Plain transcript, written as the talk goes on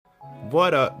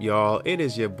What up, y'all? It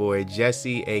is your boy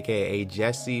Jesse, aka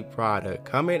Jesse Prada,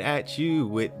 coming at you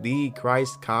with the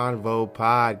Christ Convo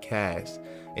podcast,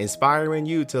 inspiring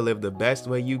you to live the best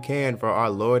way you can for our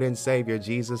Lord and Savior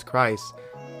Jesus Christ.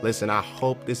 Listen, I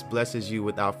hope this blesses you.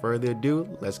 Without further ado,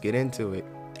 let's get into it.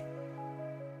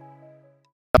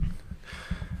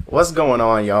 What's going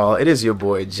on, y'all? It is your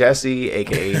boy Jesse,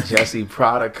 aka Jesse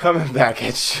Prada, coming back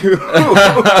at you. Bro,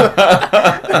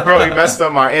 he messed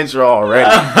up my intro already.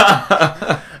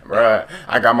 Bruh,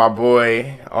 I got my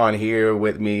boy on here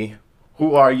with me.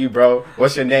 Who are you, bro?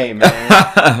 What's your name, man?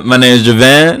 My name is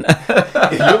Javan. You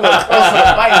look close to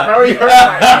the mic, bro. You hurt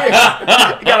my ears.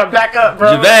 You gotta back up,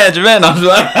 bro. Javan. I'm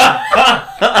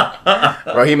like,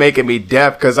 bro, he making me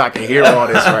deaf because I can hear all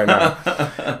this right now.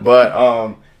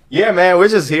 But yeah, man, we're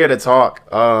just here to talk.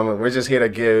 We're just here to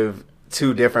give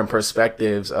two different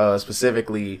perspectives,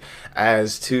 specifically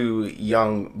as two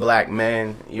young black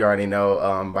men. You already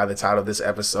know by the title of this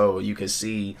episode, you can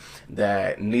see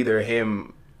that neither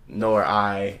him nor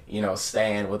I,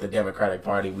 stand with the Democratic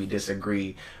Party. We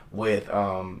disagree with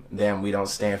them. We don't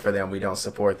stand for them. We don't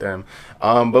support them.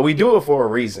 But we do it for a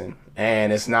reason.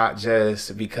 And it's not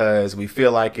just because we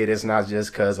feel like it. It's not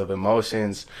just because of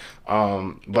emotions.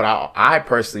 But I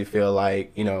personally feel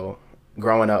like,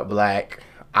 growing up black,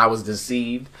 I was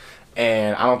deceived.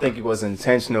 And I don't think it was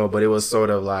intentional, but it was sort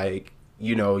of like,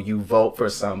 you vote for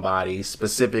somebody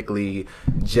specifically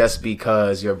just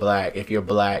because you're black. If you're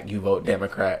black, you vote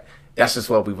Democrat. That's just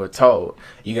what we were told.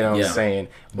 You know what I'm saying?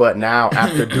 But now,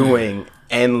 after doing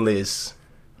endless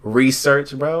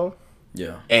research, bro,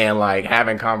 and like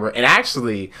having and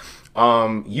actually,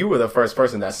 you were the first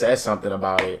person that said something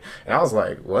about it, and I was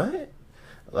like, what?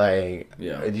 Like, do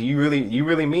you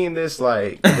really mean this?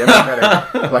 Like,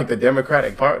 the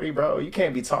Democratic Party, bro? You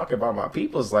can't be talking about my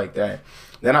peoples like that.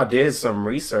 Then I did some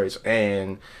research,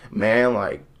 and man,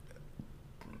 like,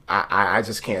 I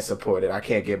just can't support it. I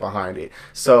can't get behind it.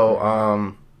 So,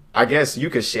 I guess you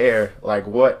could share, like,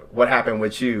 what happened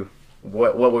with you?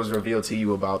 What was revealed to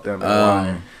you about them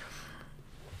and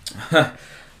why?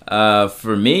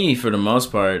 For me, for the most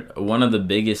part, one of the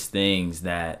biggest things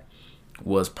that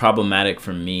was problematic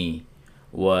for me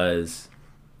was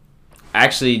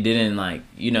actually didn't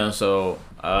so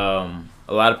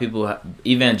a lot of people,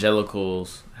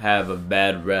 evangelicals, have a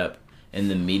bad rep in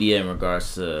the media in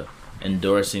regards to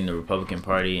endorsing the Republican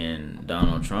Party and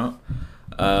Donald Trump.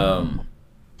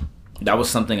 That was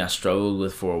something I struggled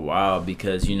with for a while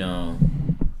because,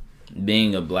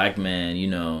 being a black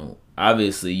man,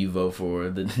 obviously you vote for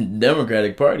the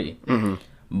Democratic Party. Mm-hmm.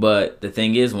 But the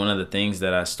thing is, one of the things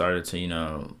that I started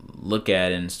to, look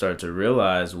at and start to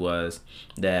realize was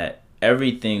that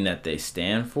everything that they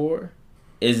stand for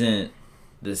isn't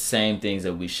the same things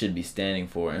that we should be standing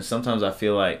for. And sometimes I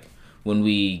feel like when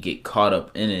we get caught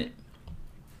up in it,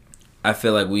 I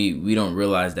feel like we don't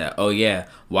realize that,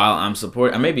 while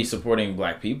I may be supporting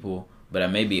black people, but I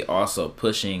may be also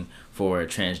pushing for a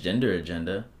transgender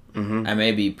agenda. Mm-hmm. I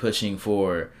may be pushing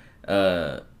for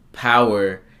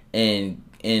power and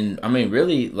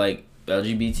really like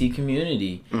LGBT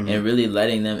community, mm-hmm. and really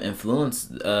letting them influence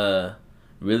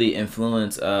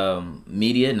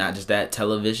media, not just that,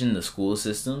 television, the school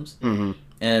systems. Mm-hmm.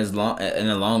 And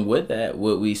along with that,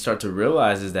 what we start to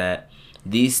realize is that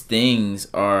these things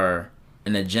are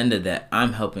an agenda that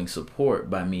I'm helping support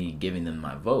by me giving them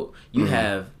my vote. You mm-hmm.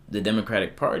 have the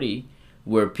Democratic Party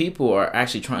where people are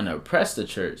actually trying to oppress the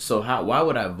church. So why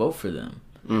would I vote for them?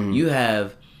 Mm-hmm. You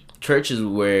have churches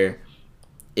where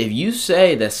if you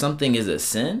say that something is a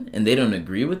sin and they don't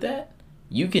agree with that,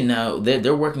 you can now,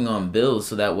 they're working on bills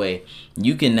so that way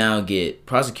you can now get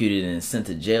prosecuted and sent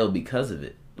to jail because of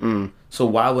it. Mm. So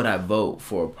why would I vote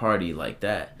for a party like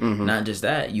that? Mm-hmm. Not just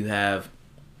that, you have,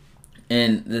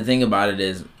 and the thing about it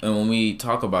is, and when we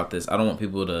talk about this, I don't want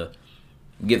people to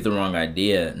get the wrong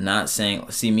idea. Not saying,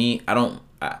 see me,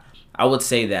 I would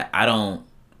say that I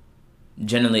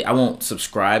won't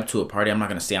subscribe to a party. I'm not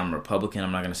going to say I'm Republican.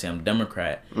 I'm not going to say I'm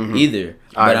Democrat mm-hmm. either.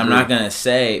 But I'm not going to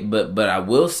say, but I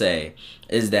will say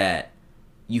is that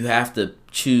you have to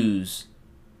choose,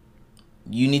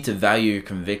 you need to value your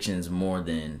convictions more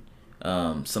than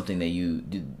something that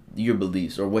your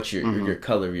beliefs or what your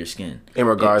color of your skin. In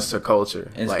regards to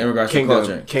culture. In regards to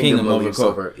culture. Kingdom over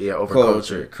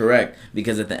culture. Correct.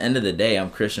 Because at the end of the day,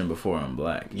 I'm Christian before I'm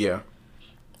black. Yeah.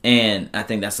 And I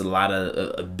think that's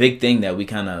a big thing that we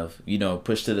kind of,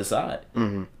 push to the side.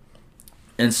 Mm-hmm.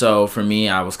 And so for me,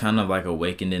 I was kind of like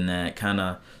awakened in that, kind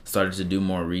of started to do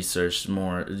more research,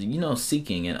 more,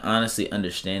 seeking and honestly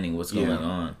understanding what's going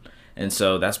on. And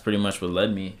so that's pretty much what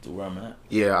led me to where I'm at.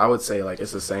 Yeah, I would say like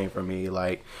it's the same for me.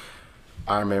 Like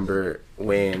I remember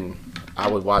when I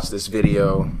would watch this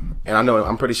video, and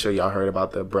I'm pretty sure y'all heard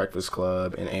about the Breakfast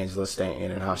Club and Angela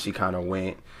Stanton and how she kind of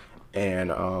went and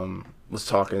was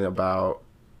talking about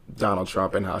Donald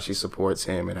Trump and how she supports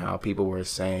him and how people were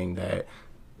saying that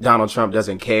Donald Trump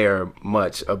doesn't care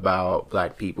much about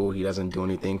black people. He doesn't do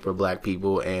anything for black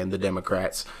people, and the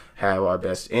Democrats have our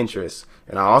best interests.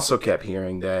 And I also kept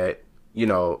hearing that, you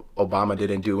know, Obama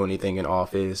didn't do anything in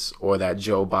office, or that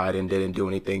Joe Biden didn't do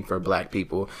anything for black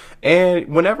people. And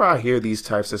whenever I hear these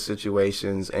types of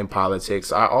situations in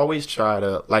politics, I always try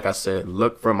to, like I said,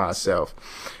 look for myself.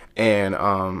 And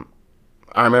I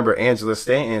remember Angela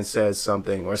Stanton said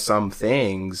something or some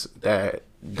things that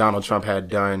Donald Trump had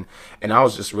done, and I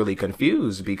was just really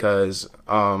confused because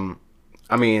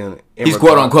I mean, he's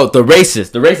quote unquote the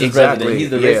racist exactly, president. He's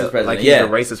the racist president. Like he's the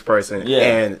racist person. Yeah.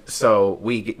 And so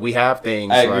we have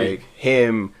things like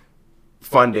him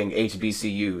funding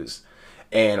HBCUs.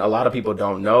 And a lot of people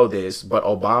don't know this, but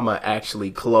Obama actually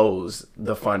closed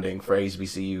the funding for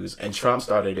HBCUs, and Trump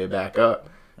started it back up.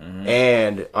 Mm-hmm.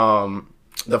 And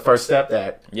the first step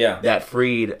that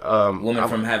freed women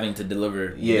from having to deliver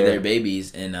their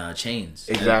babies in chains.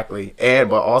 Exactly. And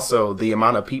but also the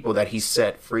amount of people that he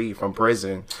set free from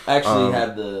prison. I actually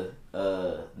have the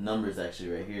numbers actually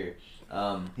right here.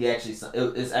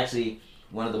 It's actually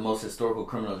one of the most historical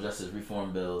criminal justice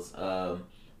reform bills.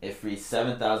 It freed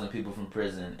 7,000 people from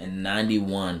prison, and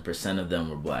 91% of them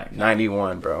were black.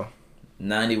 91, bro.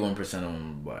 91% of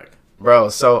them were black. Bro,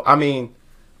 so I mean,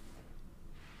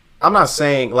 I'm not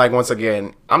saying, like, once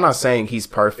again, I'm not saying he's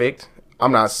perfect.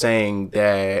 I'm not saying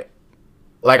that,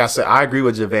 like I said, I agree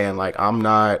with Javan. Like, I'm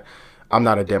not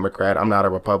a Democrat. I'm not a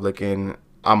Republican.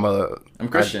 I'm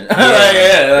Christian.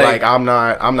 Like I'm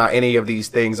not any of these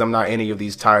things. I'm not any of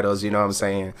these titles, you know what I'm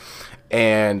saying?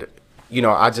 And, you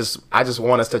know, I just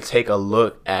want us to take a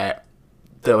look at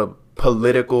the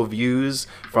political views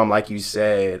from, like you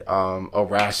said, a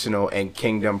rational and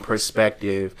kingdom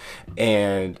perspective,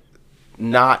 and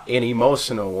not an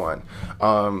emotional one.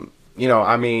 You know,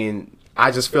 I mean, I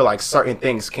just feel like certain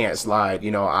things can't slide. You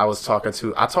know, I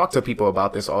talk to people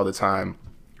about this all the time,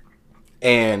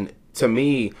 and to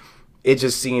me, it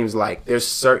just seems like there's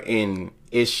certain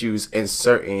issues and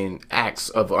certain acts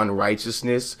of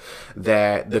unrighteousness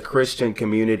that the Christian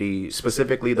community,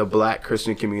 specifically the black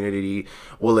Christian community,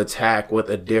 will attack with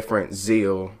a different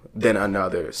zeal than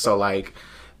another. So, like,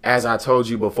 as I told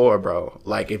you before, bro,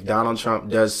 like, if Donald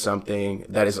Trump does something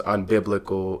that is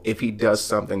unbiblical, if he does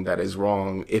something that is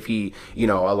wrong, if he, you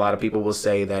know, a lot of people will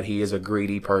say that he is a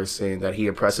greedy person, that he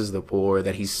oppresses the poor,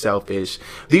 that he's selfish.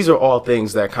 These are all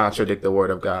things that contradict the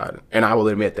word of God. And I will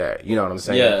admit that, you know what I'm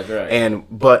saying? Yeah, right.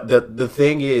 But the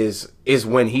thing is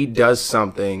when he does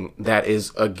something that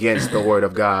is against the word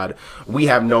of God, we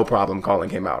have no problem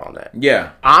calling him out on that.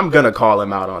 Yeah. I'm going to call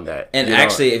him out on that. And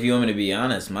actually, if you want me to be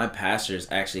honest, my pastor's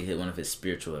actually hit one of his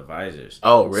spiritual advisors.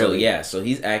 Oh, really? So, yeah. So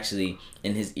he's actually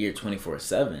in his ear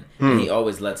 24/7. And he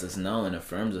always lets us know and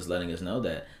affirms us, letting us know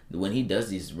that when he does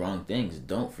these wrong things,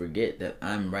 don't forget that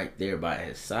I'm right there by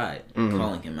his side,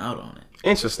 calling him out on it.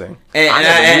 Interesting.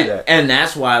 And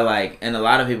that's why, like, and a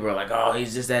lot of people are like, oh,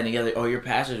 he's just that and the other. Oh, your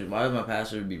pastor, why would my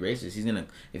pastor be racist? He's gonna,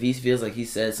 if he feels like he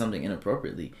said something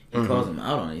inappropriately, he calls him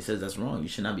out on it. He says that's wrong. You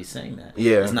should not be saying that.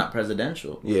 Yeah. It's not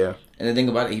presidential. Yeah. And the thing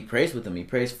about it, he prays with him. He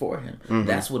prays for him.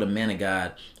 That's what a man of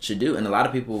God should do. And a lot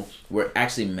of people were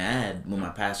actually mad when my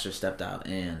pastor stepped out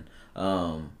and,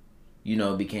 you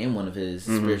know, became one of his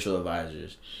spiritual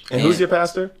advisors. And who's your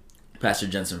pastor? Pastor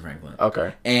Jensen Franklin.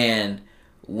 Okay. And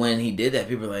when he did that,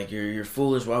 people were like, you're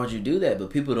foolish. Why would you do that? But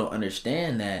people don't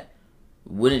understand that.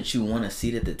 Wouldn't you want a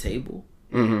seat at the table?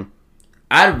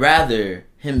 I'd rather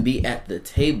him be at the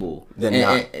table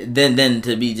than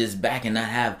to be just back and not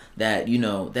have that, you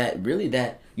know, that really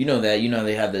that, you know,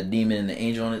 they have the demon and the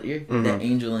angel in his ear, that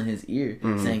angel in his ear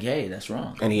saying, hey, that's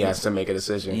wrong. And he has to make a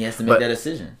decision. He has to make that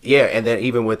decision. Yeah. And then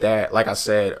even with that, like I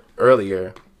said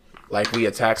earlier, like, we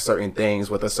attack certain things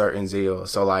with a certain zeal.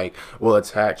 So, like, we'll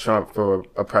attack Trump for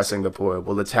oppressing the poor.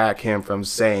 We'll attack him from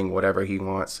saying whatever he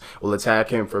wants. We'll attack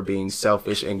him for being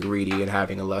selfish and greedy and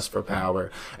having a lust for power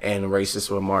and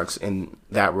racist remarks in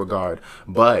that regard.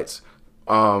 But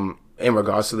in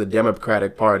regards to the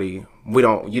Democratic Party, you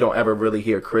don't ever really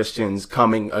hear Christians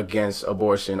coming against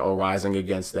abortion or rising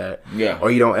against that. Yeah. Or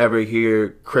you don't ever hear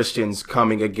Christians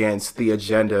coming against the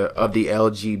agenda of the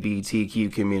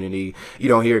LGBTQ community. You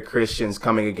don't hear Christians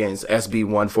coming against SB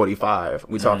 145.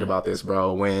 We talked about this,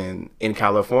 bro, when in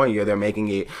California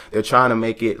they're trying to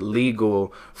make it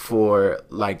legal for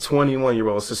like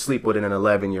 21-year-olds to sleep with an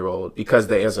 11-year-old because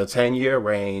there's a 10-year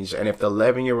range, and if the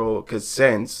 11-year-old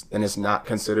consents, then it's not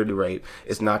considered rape.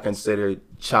 It's not considered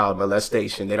child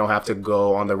molestation. They don't have to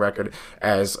go on the record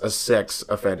as a sex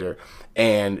offender.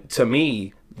 And to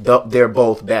me, they're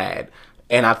both bad.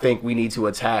 And I think we need to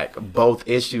attack both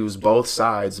issues, both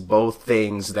sides, both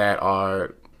things that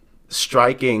are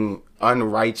striking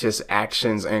unrighteous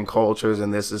actions and cultures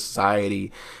in this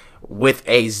society with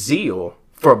a zeal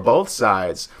for both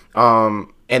sides.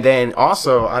 And then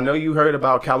also, I know you heard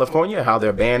about California, how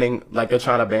they're banning, like they're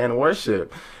trying to ban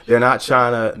worship. They're not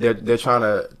trying to, they're trying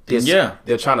to,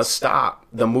 they're trying to stop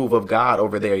the move of God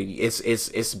over there.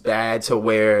 It's bad to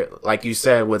where, like you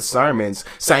said, with sermons,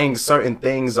 saying certain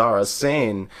things are a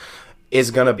sin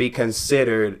is going to be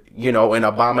considered, you know, an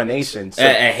abomination. So,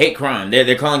 a hate crime.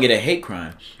 They're calling it a hate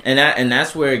crime. And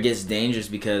that's where it gets dangerous,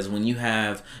 because when you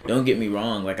have, don't get me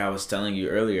wrong, like I was telling you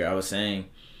earlier, I was saying,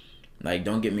 like,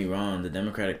 don't get me wrong, the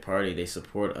Democratic Party, they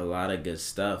support a lot of good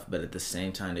stuff, but at the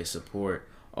same time, they support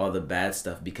all the bad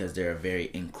stuff because they're a very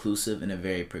inclusive and a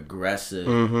very progressive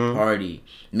party,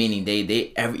 meaning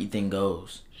they everything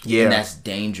goes. Yeah. And that's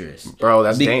dangerous. Bro,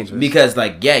 that's dangerous. Because,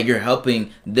 like, yeah, you're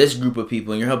helping this group of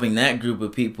people and you're helping that group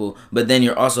of people, but then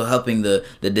you're also helping the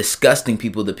disgusting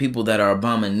people, the people that are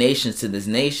abominations to this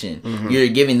nation. You're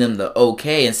giving them the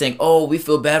okay and saying, oh, we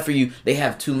feel bad for you. They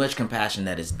have too much compassion.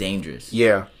 That is dangerous.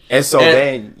 Yeah. And so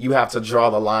then you have to draw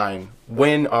the line.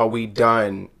 When are we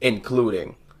done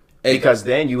including? Because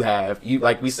then you have,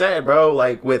 like we said, bro,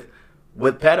 like with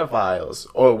pedophiles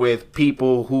or with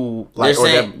people who like, or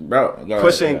saying, bro,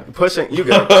 pushing, you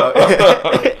go, bro.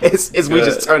 it's we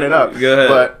just turn it up. Go ahead.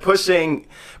 But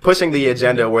pushing the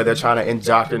agenda where they're trying to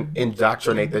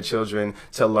indoctrinate the children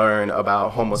to learn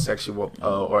about homosexual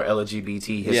or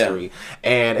LGBT history.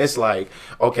 And it's like,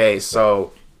 okay,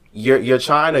 so you're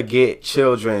trying to get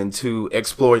children to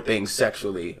explore things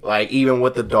sexually. Like, even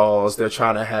with the dolls, they're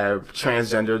trying to have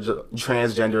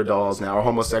transgender dolls now, or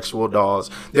homosexual dolls.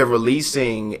 They're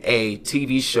releasing a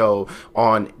TV show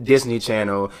on Disney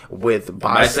Channel with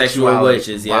bisexual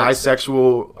witches,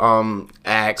 bisexual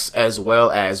acts, as well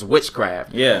as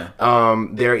witchcraft. Yeah.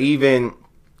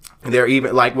 They're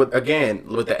even like with the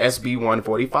SB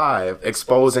 145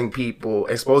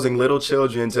 exposing little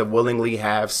children to willingly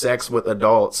have sex with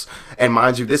adults. And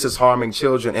mind you, this is harming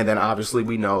children. And then obviously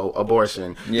we know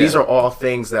abortion. Yeah. These are all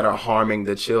things that are harming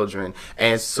the children.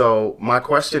 And so my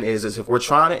question is if we're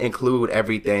trying to include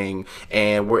everything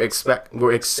and we're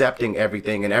accepting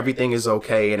everything and everything is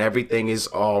okay and everything is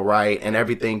all right and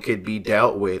everything could be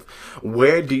dealt with,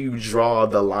 where do you draw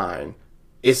the line?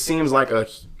 It seems like a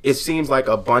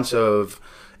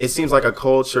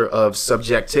culture of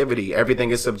subjectivity.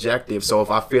 Everything is subjective. So if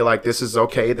I feel like this is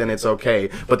okay, then it's okay.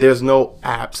 But there's no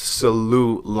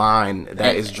absolute line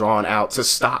that is drawn out to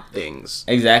stop things.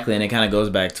 Exactly. And it kind of goes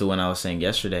back to when I was saying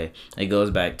yesterday. It goes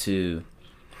back to,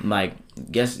 like,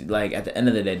 at the end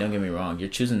of the day, don't get me wrong, you're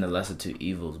choosing the lesser two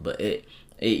evils, but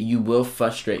you will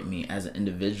frustrate me as an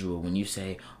individual when you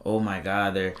say, oh my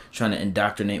God, they're trying to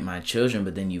indoctrinate my children,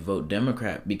 but then you vote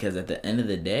Democrat. Because at the end of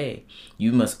the day,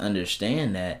 you must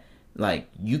understand that, like,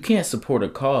 you can't support a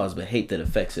cause but hate the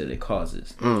effects that it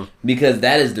causes. Because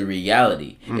that is the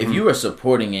reality. If you are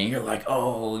supporting it and you're like,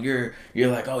 oh, you're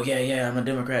like, oh yeah, I'm a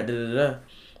Democrat, da-da-da.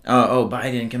 Oh,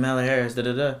 Biden, Kamala Harris,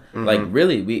 da-da-da. Like,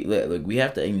 really, we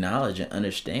have to acknowledge and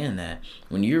understand that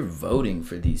when you're voting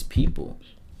for these people,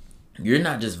 you're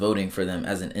not just voting for them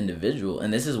as an individual.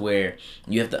 And this is where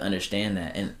you have to understand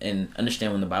that and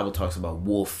understand when the Bible talks about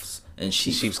wolves and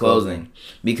sheep's clothing.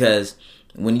 Because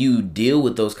when you deal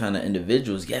with those kind of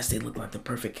individuals, yes, they look like the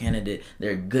perfect candidate.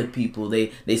 They're good people.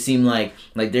 They seem like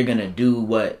they're going to do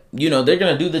what, they're going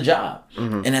to do the job.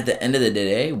 And at the end of the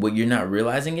day, what you're not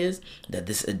realizing is that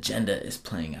this agenda is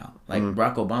playing out. Like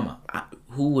Barack Obama,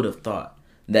 who would have thought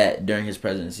that during his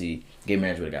presidency, gay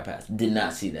marriage would have got passed? Did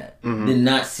not see that. Did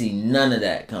not see none of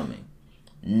that coming.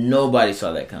 Nobody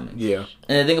saw that coming. Yeah.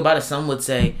 And the thing about it, some would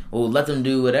say, well, let them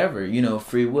do whatever,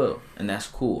 free will. And that's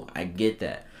cool. I get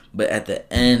that. But at the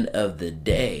end of the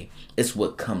day, it's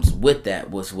what comes with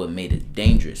that was what made it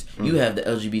dangerous. You have the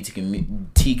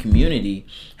LGBT community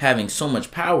having so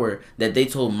much power that they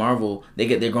told Marvel,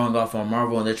 they're going off on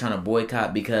Marvel and they're trying to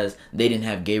boycott because they didn't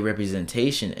have gay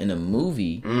representation in a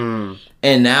movie.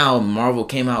 And now Marvel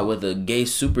came out with a gay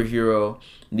superhero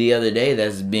the other day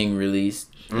that's being released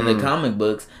in the comic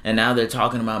books, and now they're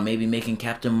talking about maybe making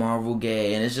Captain Marvel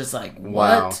gay, and it's just like, what?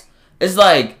 Wow. It's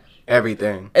like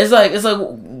everything. It's like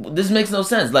this makes no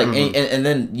sense. Like, and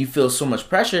then you feel so much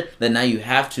pressure that now you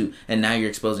have to, and now you're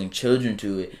exposing children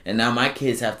to it, and now my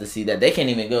kids have to see that. They can't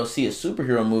even go see a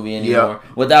superhero movie anymore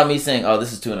without me saying, "Oh,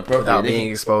 this is too inappropriate." Without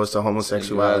being exposed to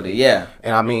homosexuality. Yeah,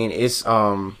 and I mean, it's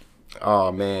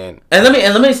Oh man. And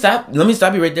let me stop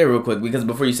you right there real quick, because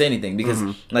before you say anything, because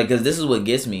because this is what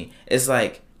gets me. It's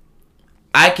like,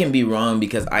 I can be wrong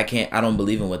because I don't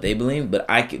believe in what they believe, but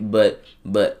I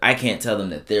can't tell them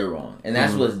that they're wrong. And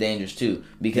that's what's dangerous too,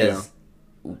 because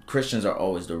Christians are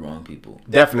always the wrong people.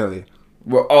 Definitely.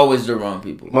 We're always the wrong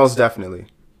people. Most definitely.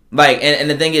 Like, and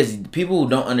the thing is, people who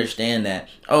don't understand that,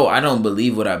 oh, I don't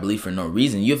believe what I believe for no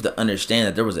reason. You have to understand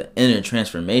that there was an inner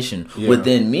transformation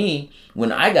within me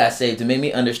when I got saved to make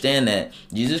me understand that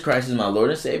Jesus Christ is my Lord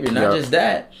and Savior. Not just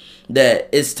that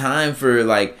it's time for,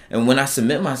 like, and when I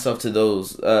submit myself to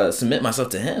those, submit myself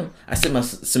to Him, I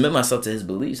submit myself to His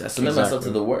beliefs. I submit myself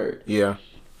to the Word. Yeah.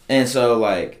 And so,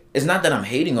 like, it's not that I'm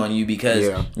hating on you because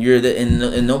you're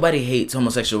and nobody hates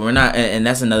homosexual. We're not, and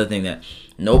that's another thing, that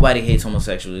nobody hates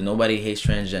homosexuals. Nobody hates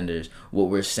transgenders. What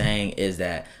we're saying is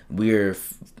that we're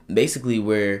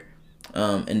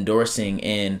endorsing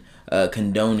and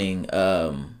condoning,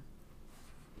 a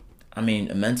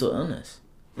mental illness.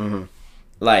 Mm-hmm.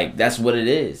 Like, that's what it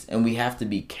is, and we have to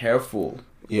be careful.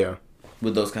 Yeah.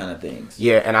 With those kind of things.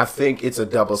 Yeah, and I think it's a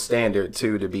double standard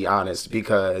too, to be honest,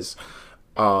 because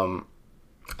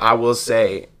I will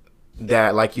say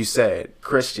that, like you said,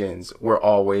 Christians were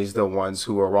always the ones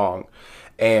who were wrong.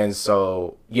 And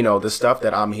so, you know, the stuff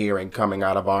that I'm hearing coming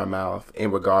out of our mouth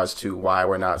in regards to why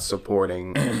we're not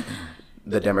supporting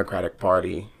the Democratic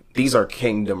Party, these are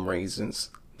kingdom reasons.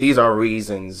 These are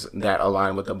reasons that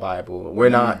align with the Bible. We're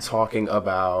not talking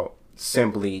about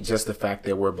simply just the fact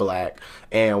that we're black,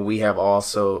 and we have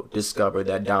also discovered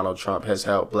that Donald Trump has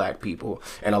helped black people,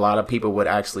 and a lot of people would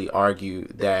actually argue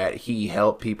that he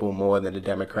helped people more than the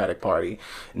Democratic Party.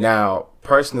 Now,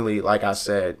 personally, like I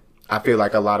said, I feel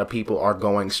like a lot of people are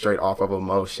going straight off of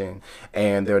emotion,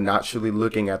 and they're not truly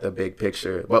looking at the big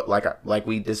picture. But like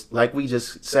we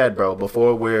just said, bro,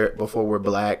 before we're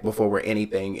black, before we're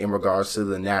anything in regards to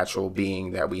the natural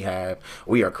being that we have,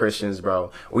 we are Christians,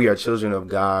 bro. We are children of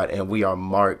God, and we are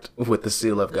marked with the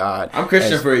seal of God. I'm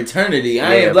Christian for eternity.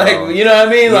 I ain't like, you know what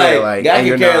I mean? Like God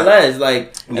can care less.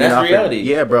 Like, and that's reality.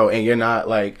 Yeah, bro. And you're not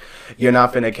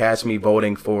finna catch me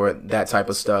voting for that type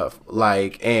of stuff.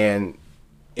 Like, and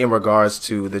in regards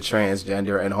to the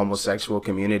transgender and homosexual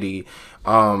community,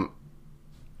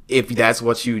 if that's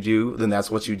what you do, then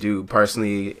that's what you do.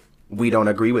 Personally, we don't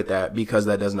agree with that because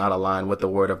that does not align with the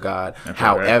Word of God. That's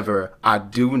However, right. I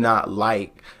do not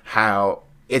like how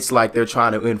it's like they're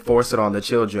trying to enforce it on the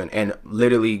children and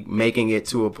literally making it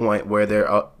to a point where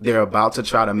they're about to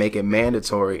try to make it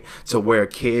mandatory to where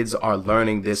kids are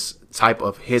learning this type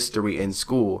of history in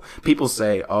school. People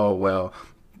say, oh, well,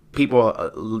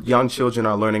 young children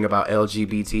are learning about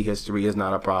LGBT history is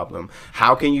not a problem.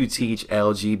 How can you teach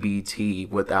LGBT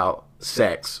without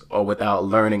sex or without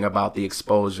learning about the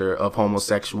exposure of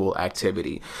homosexual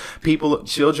activity?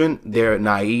 Children, they're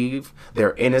naive,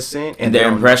 they're innocent, and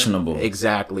they're impressionable.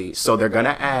 Exactly. So they're going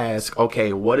to ask,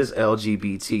 okay, what is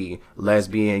LGBT?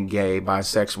 Lesbian, gay,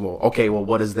 bisexual. Okay, well,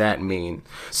 what does that mean?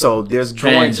 So there's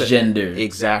transgender.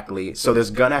 Exactly. So there's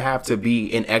going to have to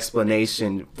be an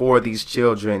explanation for these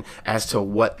children as to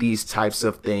what these types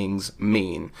of things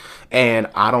mean. And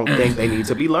I don't think they need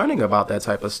to be learning about that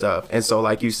type of stuff. And so,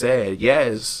 like you said,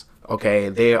 yes, okay,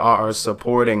 they are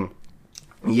supporting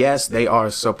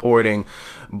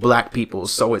black people,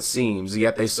 so it seems,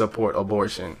 yet they support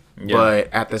abortion. Yeah.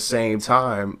 But at the same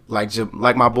time, like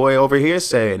my boy over here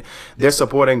said, they're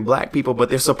supporting black people, but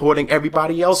they're supporting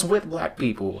everybody else with black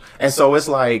people. And so it's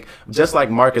like, just like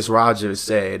Marcus Rogers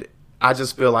said, I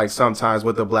just feel like sometimes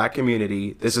with the black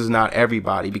community, this is not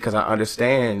everybody, because I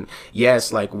understand,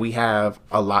 yes, like we have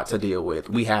a lot to deal with.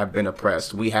 We have been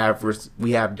oppressed. We have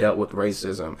dealt with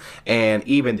racism. And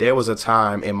even there was a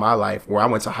time in my life where I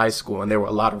went to high school and there were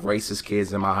a lot of racist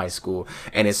kids in my high school,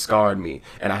 and it scarred me.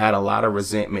 And I had a lot of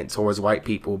resentment towards white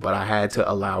people, but I had to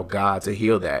allow God to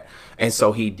heal that. And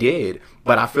so He did.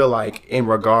 But I feel like in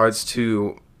regards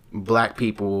to black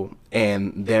people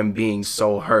and them being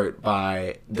so hurt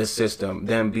by the system,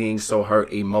 them being so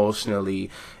hurt emotionally,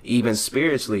 even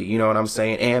spiritually, you know what I'm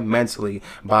saying, and mentally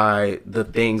by the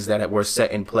things that were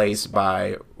set in place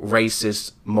by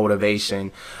racist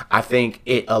motivation, I think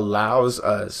it allows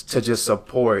us to just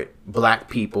support black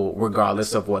people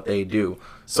regardless of what they do.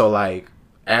 So like,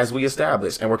 as we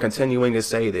established, and we're continuing to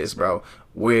say this, bro,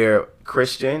 we're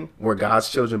Christian, we're God's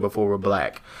children before we're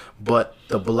black. But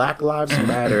the Black Lives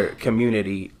Matter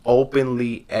community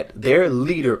their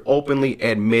leader openly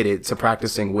admitted to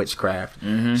practicing witchcraft.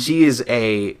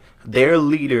 Mm-hmm. Their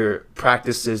leader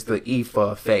practices the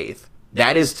Ifa faith.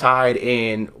 That is tied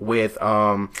in with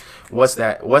what's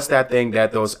that thing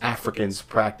that those Africans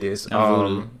practice?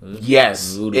 Voodoo.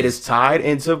 Yes, Voodoo. it is tied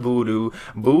into voodoo.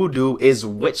 Voodoo is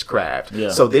witchcraft. Yeah.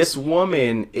 So this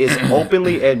woman is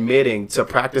openly admitting to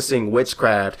practicing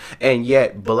witchcraft, and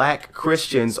yet black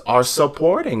Christians are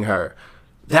supporting her.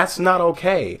 That's not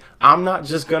okay. I'm not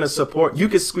just going to support. You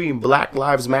could scream Black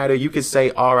Lives Matter. You could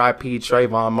say R.I.P.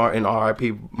 Trayvon Martin,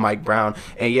 R.I.P. Mike Brown.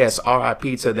 And yes,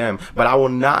 R.I.P. to them. But I will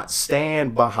not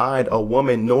stand behind a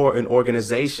woman nor an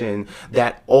organization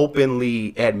that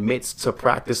openly admits to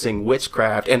practicing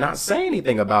witchcraft and not say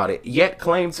anything about it, yet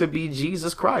claim to be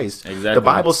Jesus Christ. Exactly. The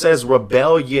Bible says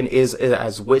rebellion is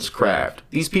as witchcraft.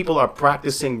 These people are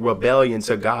practicing rebellion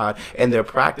to God, and they're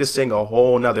practicing a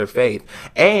whole nother faith.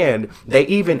 And they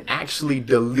even actually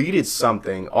deleted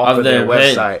something off of their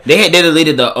website. They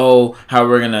deleted how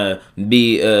we're gonna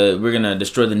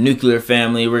destroy the nuclear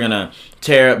family. We're gonna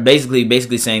tear up,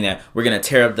 basically saying that we're gonna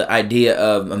tear up the idea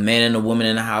of a man and a woman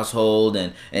in a household,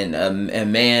 and a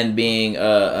man being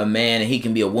a man, and he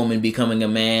can be a woman becoming a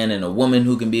man, and a woman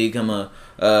who can become a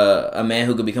man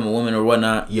who could become a woman or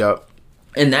whatnot. Yep.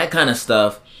 And that kind of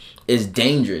stuff is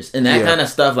dangerous. And that kind of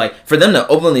stuff, like, for them to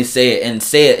openly say it and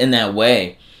say it in that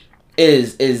way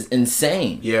is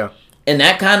insane. Yeah. And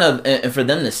that kind of, and for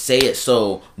them to say it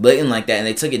so blatant like that, and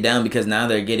they took it down because now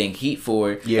they're getting heat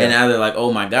for it. Yeah. And now they're like,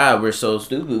 oh my God, we're so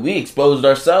stupid. We exposed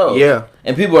ourselves. Yeah.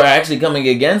 And people are actually coming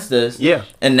against us. Yeah.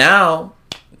 And now,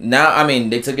 I mean,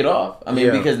 they took it off. I mean,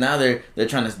 Yeah. because now they're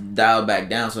trying to dial back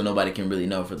down so nobody can really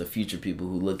know for the future people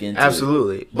who look into it.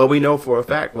 Absolutely. But we know for a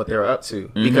fact what they're up to.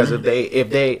 Because if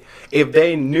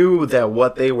they knew that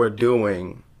what they were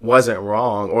doing wasn't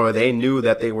wrong, or they knew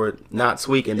that they were not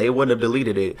tweaking, they wouldn't have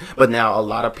deleted it. But now a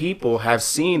lot of people have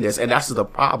seen this, and that's the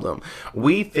problem.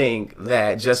 We think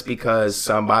that just because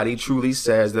somebody truly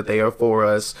says that they are for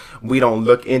us, we don't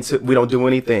do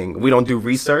anything. We don't do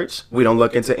research. We don't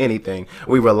look into anything.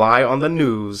 We rely on the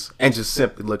news and just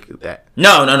simply look at that.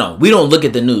 No. We don't look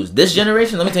at the news. This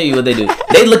generation, let me tell you what they do.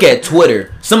 They look at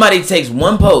Twitter. Somebody takes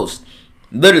one post.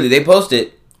 Literally, they post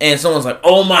it. And someone's like,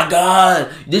 oh my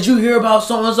God, did you hear about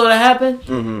so-and-so that happened?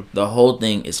 Mm-hmm. The whole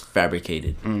thing is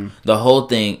fabricated. The whole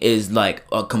thing is like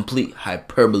a complete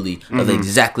hyperbole of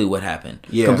exactly what happened.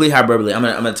 Yeah. Complete hyperbole. I'm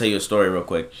gonna tell you a story real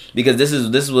quick. Because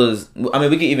this was, I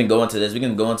mean, we can even go into this. We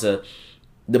can go into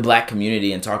the black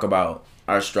community and talk about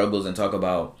our struggles and talk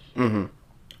about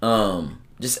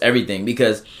just everything.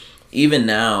 Because even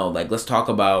now, like, let's talk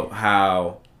about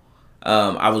how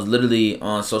I was literally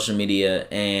on social media,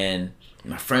 and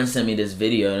my friend sent me this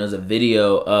video, and it was a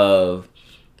video of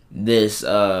this, it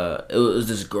was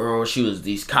this girl. She was,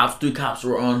 these cops, 3 cops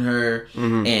were on her,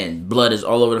 and blood is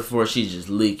all over the floor. She's just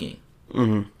leaking.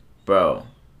 Bro,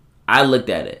 I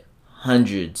looked at it.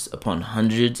 Hundreds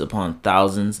upon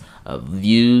thousands of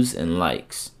views and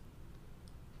likes.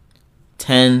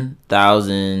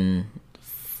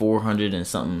 10,400 and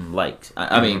something likes.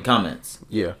 I mean, comments.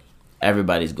 Yeah.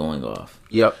 Everybody's going off.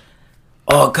 Yep.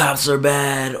 Oh, cops are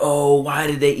bad. Oh, why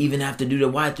did they even have to do that?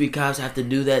 Why 3 cops have to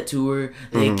do that to her?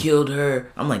 They killed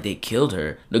her. I'm like, they killed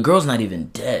her? The girl's not even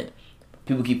dead.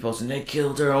 People keep posting, they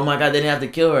killed her. Oh my God, they didn't have to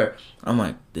kill her. I'm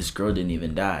like, this girl didn't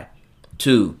even die.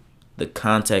 2, the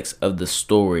context of the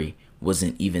story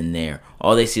wasn't even there.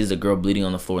 All they see is the girl bleeding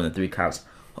on the floor and the 3 cops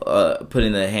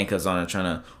putting the handcuffs on her, trying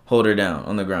to hold her down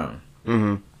on the ground.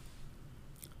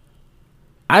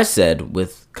 I said,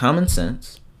 with common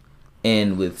sense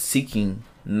and with seeking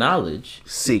knowledge,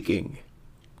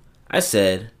 I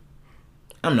said,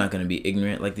 I'm not going to be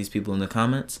ignorant like these people in the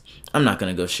comments. I'm not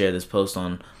going to go share this post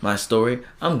on my story.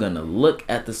 I'm going to look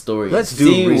at the story and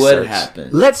see what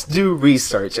happened. Let's do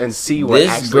research and see what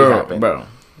actually happened. Bro,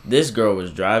 this girl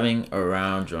was driving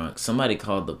around drunk. Somebody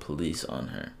called the police on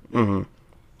her.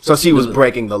 So she was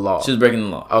breaking the law. She was breaking the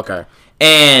law. Okay.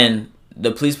 And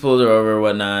the police pulled her over or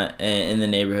whatnot in the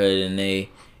neighborhood,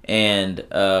 and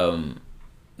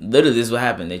literally this is what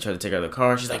happened. They tried to take her out of the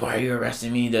car. She's like, why are you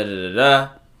arresting me? Da da da da.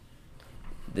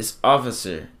 This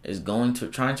officer is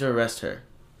trying to arrest her.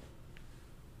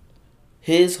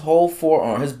 His whole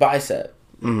forearm, his bicep.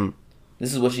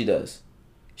 This is what she does.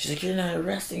 She's like, you're not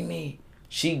arresting me.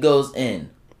 She goes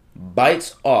in,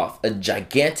 bites off a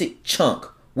gigantic chunk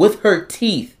with her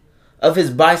teeth of his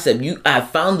bicep. I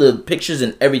found the pictures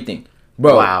and everything.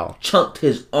 Bro, wow. Chunked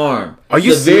his arm. Are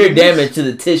you severe damage to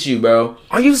the tissue, bro.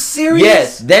 Are you serious?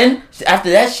 Yes. Then, after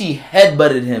that, she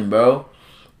headbutted him, bro.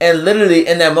 And literally,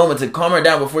 in that moment, to calm her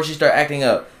down before she started acting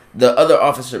up, the other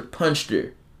officer punched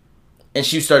her. And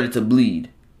she started to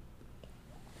bleed.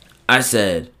 I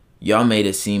said, y'all made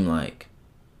it seem like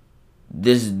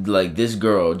this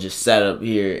girl just sat up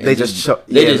here. And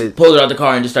they pulled her out the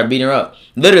car and just started beating her up.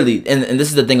 Literally, and this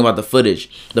is the thing about the footage.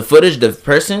 The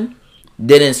person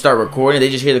didn't start recording. They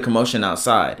just hear the commotion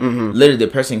outside. Mm-hmm. Literally,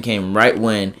 the person came right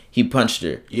when he punched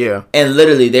her. Yeah. And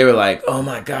literally, they were like, "Oh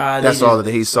my God!" That's all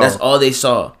that he saw. That's all they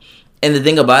saw. And the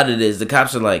thing about it is, the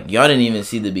cops are like, "Y'all didn't even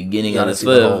see the beginning of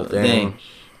the thing."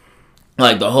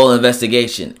 Like the whole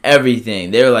investigation,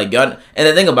 everything. They were like, "Y'all." And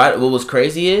the thing about it, what was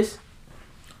crazy is,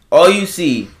 all you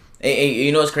see, and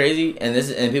you know what's crazy, and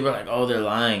people are like, "Oh, they're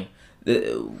lying."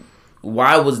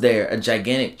 Why was there a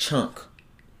gigantic chunk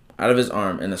out of his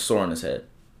arm and a sore on his head?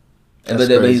 But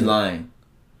he's lying.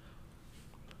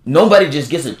 Nobody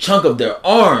just gets a chunk of their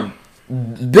arm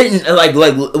bitten, like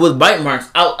with bite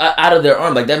marks out of their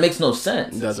arm. Like, that makes no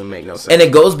sense. It doesn't make no sense. And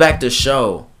it goes back to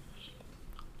show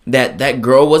that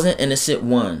girl wasn't innocent,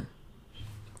 1.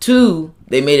 2,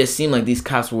 they made it seem like these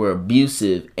cops were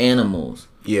abusive animals.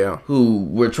 Yeah. Who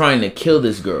were trying to kill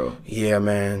this girl. Yeah,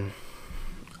 man.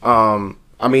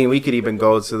 I mean, we could even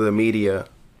go to the media,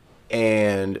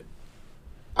 and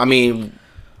I mean,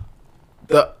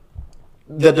 the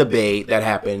debate that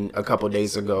happened a couple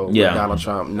days ago with Donald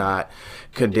Trump not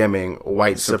condemning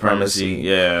white supremacy.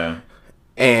 Yeah.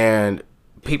 And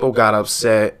people got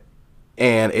upset,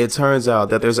 and it turns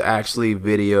out that there's actually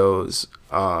videos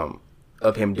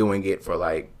of him doing it for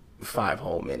like 5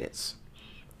 whole minutes.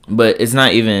 But it's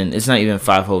not even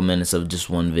 5 whole minutes of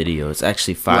just one video. It's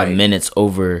actually 5 minutes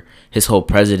over his whole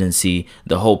presidency.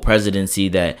 The whole presidency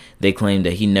that they claimed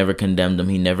that he never condemned them.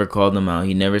 He never called them out.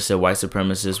 He never said white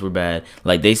supremacists were bad.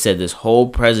 Like, they said this whole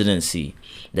presidency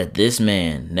that this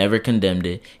man never condemned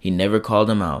it. He never called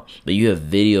them out. But you have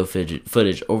video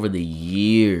footage over the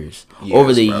years.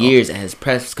 Years at his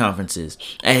press conferences,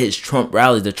 at his Trump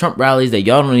rallies. The Trump rallies that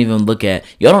y'all don't even look at.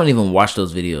 Y'all don't even watch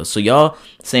those videos. So y'all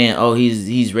saying, oh,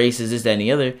 he's racist, this, that, and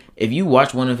the other. If you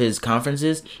watch one of his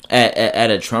conferences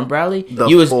at a Trump rally,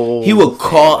 he would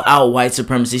call out white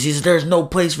supremacists. He said, there's no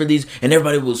place for these. And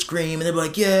everybody will scream. And they're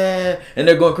like, yeah. And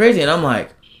they're going crazy. And I'm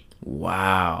like,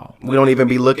 wow. We don't even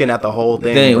be looking at the whole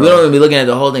thing. We don't even be looking at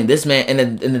the whole thing. This man,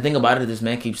 and the thing about it, this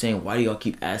man keeps saying, why do y'all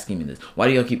keep asking me this? Why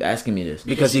do y'all keep asking me this?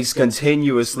 Because he's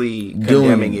continuously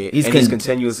condemning it. He's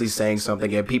continuously saying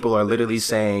something. And people are literally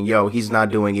saying, yo, he's not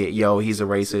doing it. Yo, he's a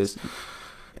racist.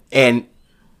 And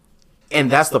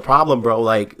that's the problem, bro.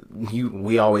 Like,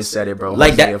 we always said it, bro.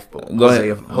 Like Hosea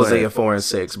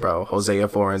 4:6, bro. Hosea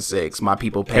 4:6. My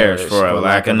people perish for a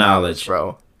lack of knowledge,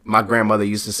 bro. My grandmother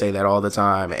used to say that all the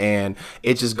time, and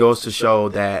it just goes to show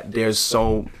that there's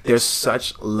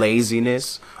such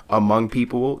laziness among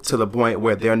people to the point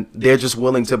where they're just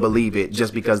willing to believe it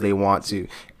just because they want to,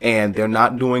 and they're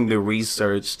not doing the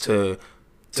research to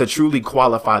truly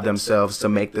qualify themselves to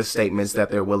make the statements that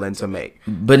they're willing to make.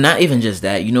 But not even just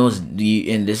that,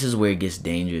 and this is where it gets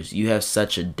dangerous. You have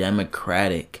such a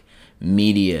democratic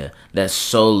media that's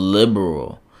so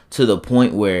liberal to the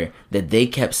point where that they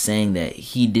kept saying that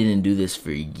he didn't do this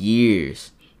for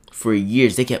years. For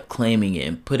years, they kept claiming it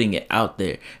and putting it out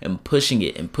there and pushing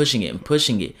it and pushing it and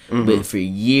pushing it. Mm-hmm. But for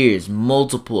years,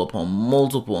 multiple upon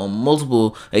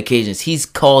multiple occasions, he's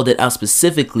called it out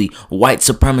specifically. White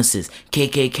supremacists,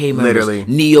 KKK members, literally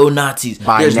neo-Nazis.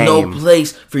 There's name. No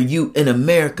place for you in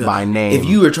America. By name. If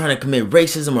you are trying to commit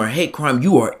racism or hate crime,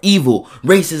 you are evil.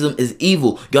 Racism is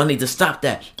evil. Y'all need to stop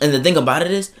that. And the thing about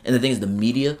it is, the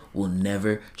media will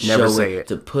never show it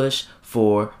to push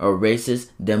for a racist,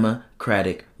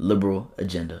 democratic, liberal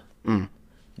agenda.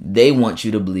 They want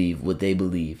you to believe what they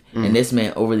believe. And this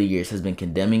man over the years has been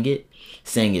condemning it,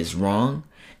 saying it's wrong.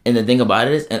 And the thing about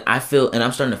it is, and I'm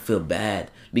starting to feel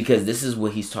bad because this is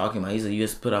what he's talking about. He's like, you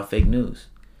just put out fake news.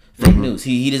 Fake news.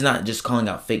 He is not just calling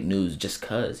out fake news just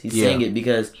cause. He's saying it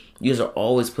because you guys are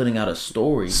always putting out a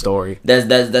story.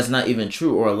 That's not even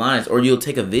true or aligns. Or you'll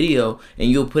take a video and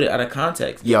you'll put it out of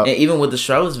context. Yep. And even with the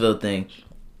Charlottesville thing,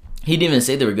 he didn't even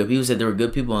say they were good people. He said there were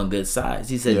good people on good sides.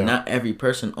 He said not every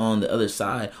person on the other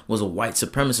side was a white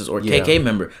supremacist or KK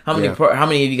member. How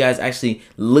many of you guys actually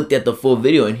looked at the full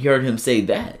video and heard him say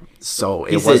that? So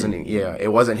it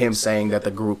wasn't him saying that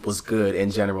the group was good in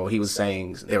general. He was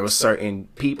saying there were certain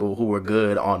people who were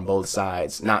good on both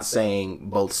sides, not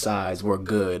saying both sides were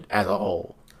good as a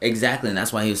whole. Exactly, and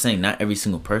that's why he was saying not every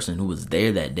single person who was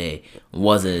there that day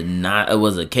was a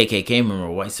KKK member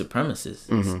or white supremacist.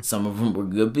 Mm-hmm. Some of them were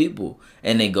good people,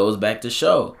 and it goes back to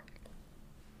show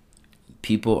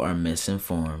people are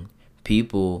misinformed.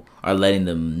 People are letting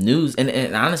the news,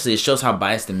 and honestly, it shows how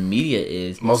biased the media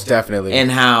is. Most definitely,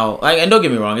 and how and don't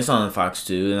get me wrong, it's on Fox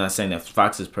too. And I'm not saying that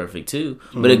Fox is perfect too,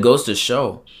 but it goes to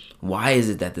show why is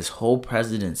it that this whole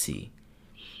presidency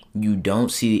you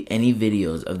don't see any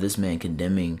videos of this man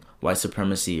condemning white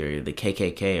supremacy or the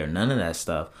KKK or none of that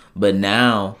stuff. But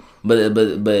now,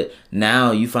 but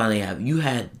now you finally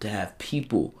had to have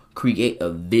people create a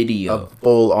video, a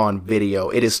full-on video.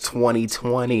 It is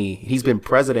 2020. He's been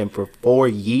president for 4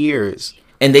 years,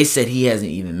 and they said he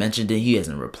hasn't even mentioned it. He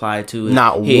hasn't replied to it.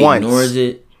 Not he once. Ignores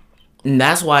it, and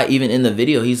that's why even in the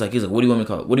video he's like, what do you want me to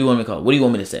call it? What do you want me to call it? What do you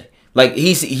want me to say? Like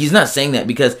he's not saying that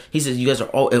because he says you guys are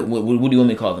all. What do you want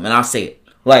me to call them? And I'll say it.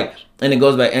 Like, and it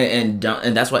goes back and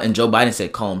that's why. And Joe Biden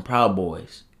said, call them Proud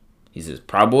Boys. He says,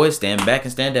 Proud Boys, stand back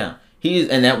and stand down.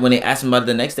 And that when they asked him about it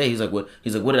the next day, he's like, what?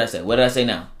 He's like, what did I say? What did I say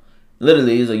now?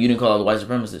 Literally, he's like, you didn't call all the white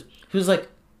supremacists. He was like,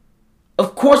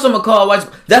 of course I'm gonna call white.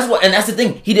 That's what, and that's the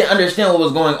thing. He didn't understand what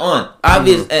was going on.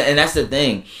 Obvious, and that's the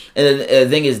thing. And the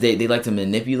thing is, they like to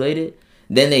manipulate it.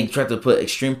 Then they try to put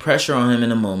extreme pressure on him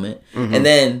in a moment. And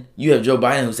then you have Joe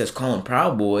Biden who says, call them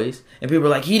Proud Boys. And people are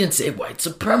like, he didn't say white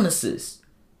supremacists.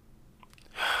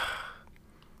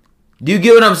 Do you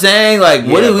get what I'm saying? Like,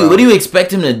 what do you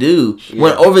expect him to do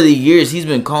when over the years he's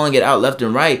been calling it out left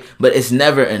and right, but it's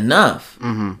never enough?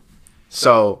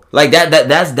 So like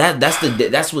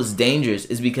that's what's dangerous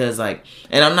is because like,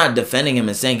 and I'm not defending him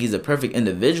and saying he's a perfect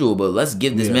individual, but let's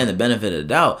give this man the benefit of the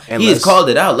doubt. And he has called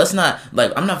it out. Let's not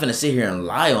like, I'm not gonna sit here and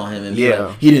lie on him and be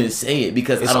like, he didn't say it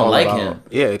because I don't like him.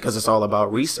 Yeah, because it's all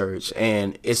about research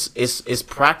and it's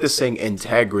practicing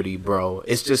integrity, bro.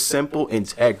 It's just simple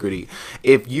integrity.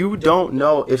 If you don't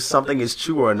know if something is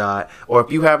true or not, or if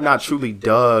you have not truly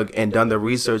dug and done the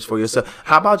research for yourself,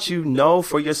 how about you know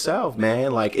for yourself,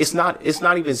 man? Like it's not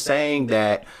even saying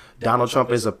that Donald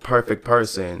Trump is a perfect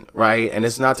person, right? And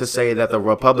it's not to say that the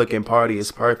Republican Party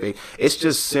is perfect. It's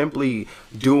just simply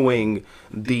doing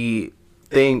the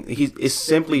thing. He is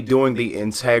simply doing the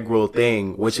integral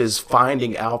thing, which is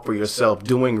finding out for yourself,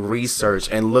 doing research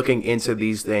and looking into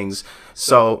these things.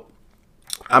 So,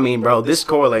 I mean, bro, this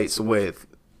correlates with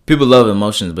people love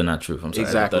emotions, but not truth. I'm sorry.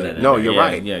 Exactly. No, you're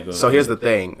right. So here's the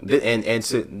thing,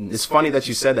 it's funny that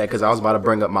you said that because I was about to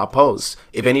bring up my post.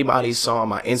 If anybody saw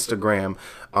my Instagram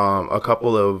a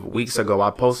couple of weeks ago, I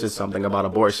posted something about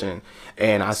abortion,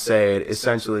 and I said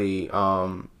essentially, as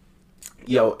a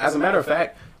matter of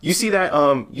fact, you see that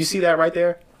right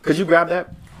there? Could you grab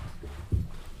that?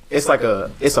 It's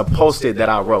a post-it that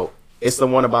I wrote. It's the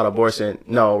one about abortion.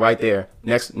 No, right there.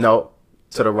 Next, no,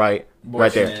 to the right.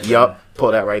 Right there. Yup.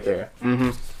 Pull that right there.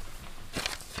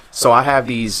 So I have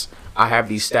these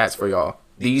stats for y'all.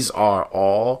 These are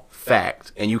all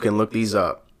fact, and you can look these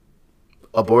up.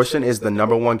 Abortion is the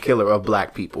 #1 killer of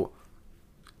black people.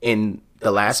 In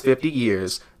the last 50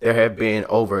 years, there have been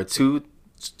over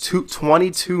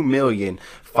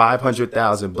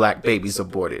 22,500,000 black babies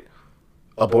aborted.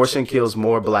 Abortion kills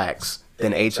more blacks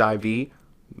than HIV,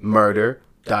 murder,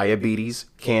 diabetes,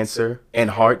 cancer,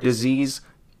 and heart disease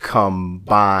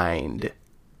combined.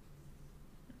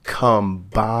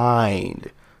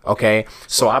 Okay,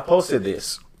 so I posted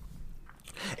this,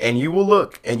 and you will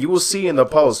look and you will see in the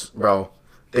post, bro,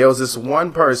 there was this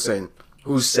one person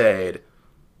who said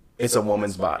it's a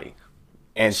woman's body,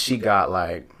 and she got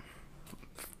like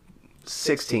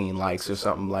 16 likes or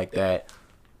something like that.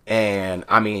 And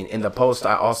I mean, in the post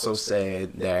I also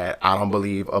said that I don't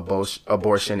believe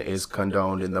abortion is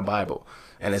condoned in the Bible,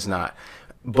 and it's not.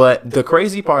 But the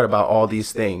crazy part about all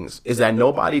these things is that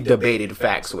nobody debated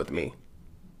facts with me.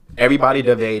 Everybody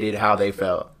debated how they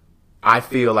felt. I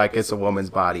feel like it's a woman's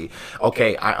body.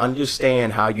 Okay, I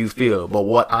understand how you feel, but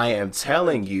what I am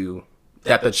telling you,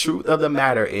 that the truth of the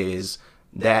matter is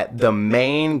that the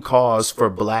main cause for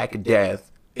black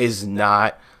death is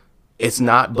not, it's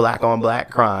not black on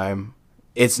black crime.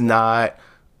 It's not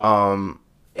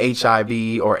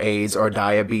HIV or AIDS or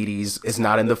diabetes. It's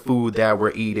not in the food that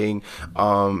we're eating.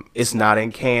 It's not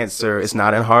in cancer. It's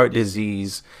not in heart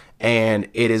disease, and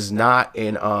it is not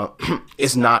in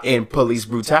it's not in police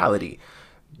brutality.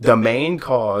 The main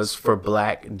cause for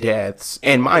black deaths,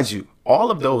 and mind you,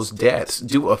 all of those deaths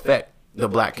do affect the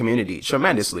black community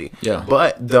tremendously. Yeah.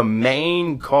 But the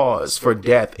main cause for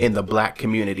death in the black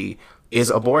community is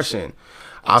abortion.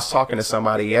 I was talking to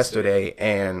somebody yesterday,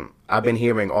 and I've been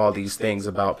hearing all these things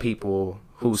about people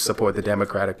who support the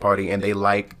Democratic Party, and they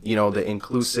like, the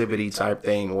inclusivity type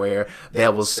thing where they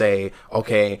will say,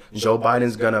 okay, Joe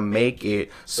Biden's gonna make it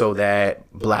so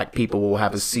that black people will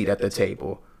have a seat at the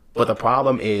table. But the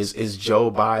problem is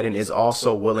Joe Biden is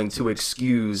also willing to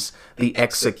excuse the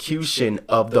execution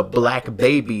of the black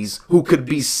babies who could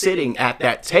be sitting at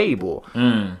that table.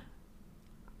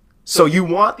 So you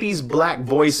want these black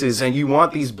voices and you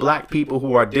want these black people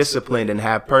who are disciplined and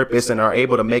have purpose and are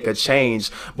able to make a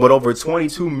change, but over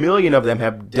 22 million of them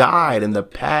have died in the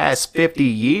past 50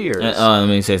 years. Let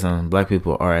me say something. Black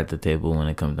people are at the table when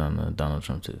it comes down to Donald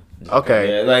Trump too.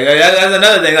 Okay. Yeah, like that's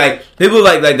another thing. Like people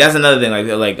like that's another thing.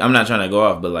 Like I'm not trying to go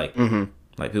off, but like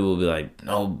like people will be like,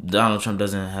 no, Donald Trump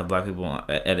doesn't have black people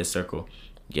at his circle.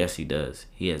 Yes, he does.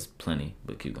 He has plenty.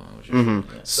 But keep going with your shit.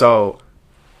 Yeah. So,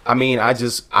 I mean, I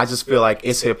just feel like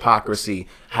it's hypocrisy.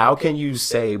 How can you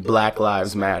say Black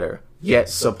Lives Matter yet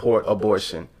support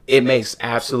abortion? It makes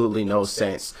absolutely no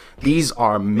sense. These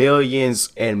are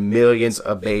millions and millions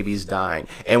of babies dying.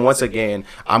 And once again,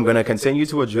 I'm going to continue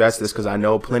to address this because I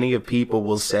know plenty of people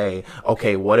will say,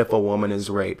 okay, what if a woman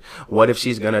is raped? What if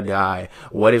she's going to die?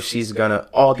 What if she's going to,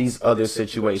 all these other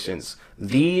situations.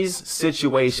 These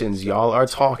situations y'all are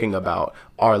talking about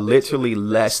are literally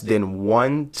less than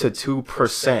 1 to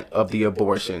 2% of the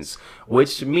abortions,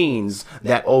 which means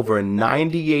that over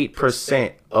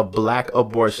 98% of black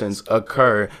abortions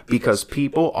occur because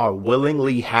people are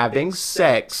willingly having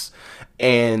sex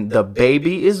and the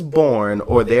baby is born,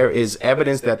 or there is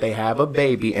evidence that they have a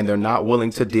baby and they're not willing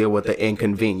to deal with the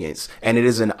inconvenience. And it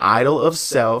is an idol of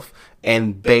self,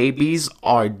 and babies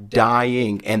are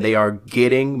dying and they are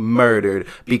getting murdered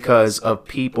because of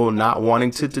people not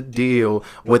wanting to deal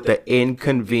with the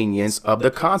inconvenience of the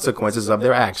consequences of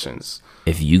their actions.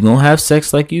 If you gonna have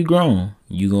sex like you grown,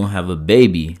 you gonna have a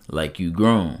baby like you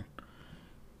grown.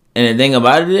 And the thing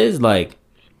about it is, like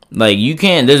you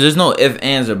can't, there's no ifs,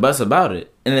 ands, or buts about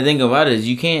it. And the thing about it is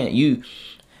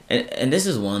and this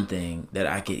is one thing that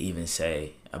I could even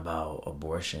say about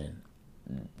abortion.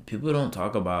 People don't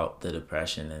talk about the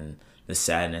depression and the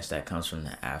sadness that comes from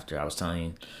the after. I was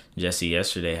telling Jesse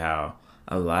yesterday how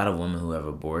a lot of women who have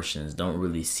abortions don't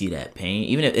really see that pain.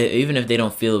 Even if they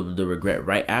don't feel the regret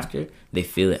right after, they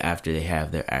feel it after they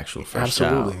have their actual first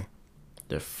child.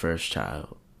 Their first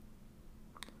child.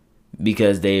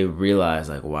 Because they realize,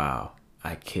 like, wow,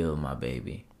 I killed my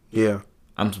baby. Yeah.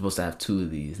 I'm supposed to have 2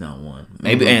 of these, not 1.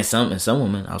 Maybe, and some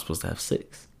women, I was supposed to have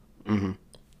 6.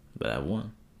 But I have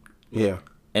 1. Yeah.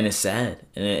 And it's sad.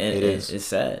 And it is. It's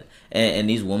sad. And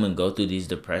these women go through these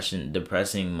depressing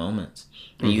moments.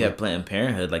 And you have Planned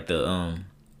Parenthood, like the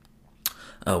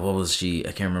what was she?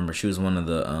 I can't remember. She was one of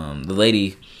the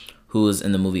lady who was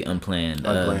in the movie Unplanned.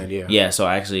 Yeah. Yeah, so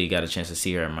I actually got a chance to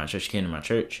see her at my church. She came to my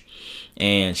church.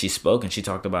 And she spoke and she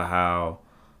talked about how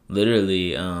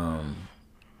literally I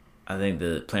think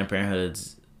the Planned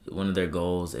Parenthood's one of their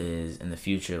goals is in the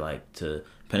future, like, to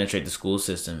penetrate the school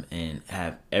system and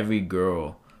have every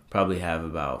girl probably have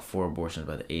about 4 abortions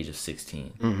by the age of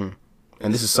 16.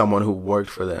 And this is someone who worked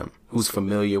for them, who's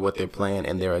familiar with their plan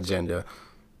and their agenda.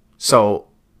 So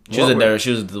she was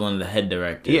one of the head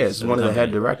directors. Yes, one of the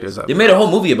head directors. They made a whole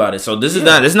movie about it. So this is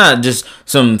not, it's not just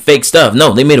some fake stuff.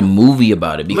 No, they made a movie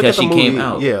about it because she came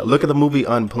out. Yeah, look at the movie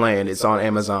Unplanned. It's on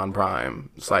Amazon Prime.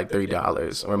 It's like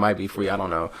 $3 or it might be free. I don't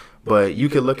know. But you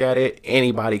could look at it.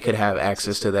 Anybody could have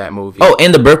access to that movie. Oh,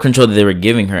 and the birth control that they were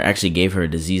giving her actually gave her a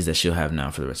disease that she'll have now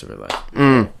for the rest of her life.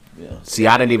 Yeah. See,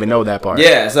 I didn't even know that part.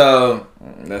 Yeah, so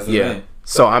that's the thing.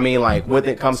 So, I mean, like, when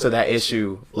it comes to that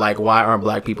issue, like, why aren't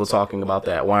black people talking about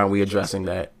that? Why aren't we addressing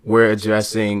that? We're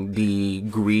addressing the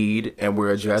greed and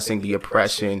we're addressing the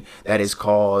oppression that is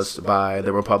caused by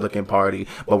the Republican Party,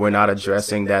 but we're not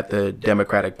addressing that the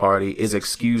Democratic Party is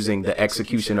excusing the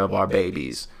execution of our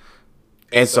babies.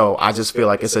 And so I just feel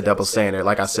like it's a double standard.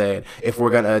 Like I said, if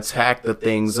we're going to attack the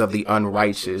things of the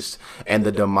unrighteous and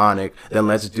the demonic, then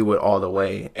let's do it all the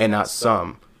way and not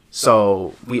some.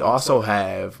 So we also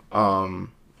have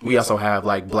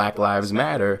like Black Lives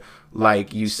Matter,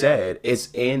 like you said. It was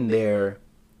in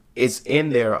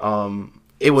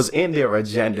their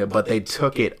agenda, but they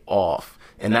took it off.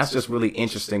 And that's just really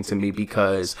interesting to me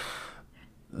because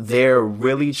they're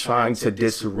really trying to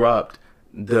disrupt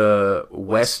the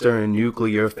Western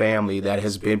nuclear family that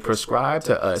has been prescribed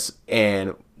to us.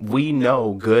 And we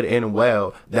know good and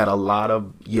well that a lot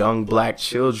of young black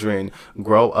children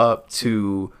grow up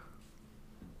to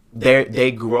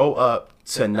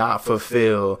not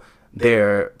fulfill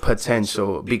their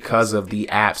potential because of the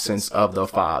absence of the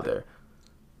father.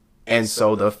 And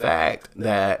so the fact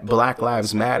that Black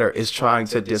Lives Matter is trying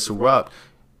to disrupt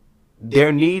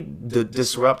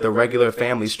the regular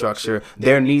family structure,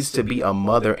 there needs to be a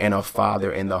mother and a father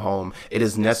in the home. It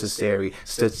is necessary.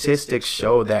 Statistics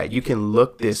show that. You can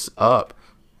look this up.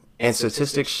 And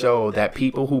statistics show that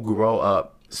people who grow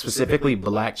up, specifically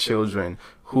black children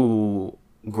who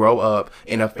grow up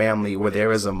in a family where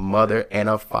there is a mother and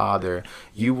a father,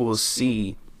 you will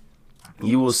see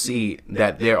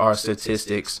that there are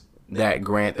statistics that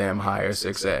grant them higher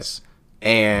success.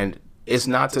 And it's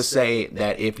not to say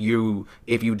that if you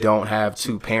don't have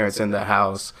two parents in the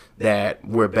house that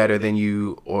we're better than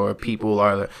you, or people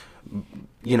are,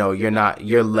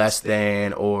 you're less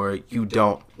than, or you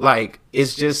don't, like,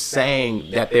 it's just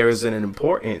saying that there is an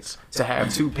importance to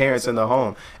have two parents in the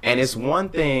home. And it's one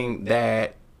thing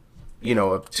that,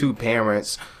 if two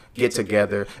parents get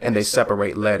together and they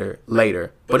separate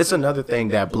later, but it's another thing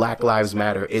that Black Lives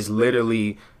Matter is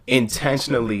literally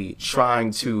intentionally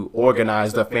trying to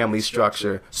organize the family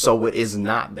structure so it is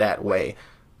not that way.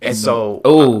 And so,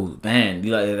 man,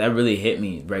 that really hit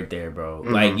me right there, bro.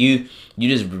 Mm-hmm. Like you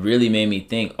just really made me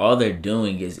think. All they're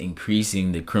doing is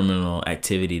increasing the criminal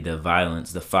activity, the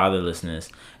violence, the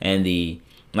fatherlessness, and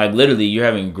literally you're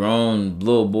having grown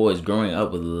little boys growing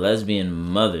up with lesbian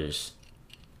mothers,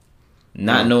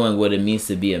 not knowing what it means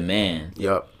to be a man.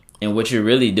 Yep. And what you're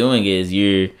really doing is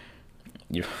you're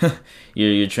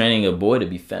training a boy to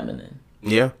be feminine.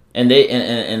 Yeah. And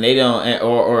they don't,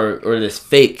 or this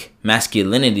fake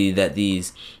masculinity that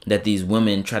these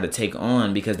women try to take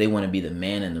on because they want to be the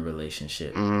man in the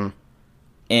relationship. Mm-hmm.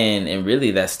 And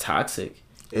really that's toxic.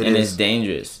 It's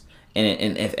dangerous.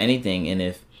 And if anything, and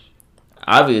if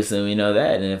obviously we know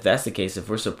that, and if that's the case, if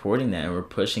we're supporting that and we're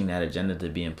pushing that agenda to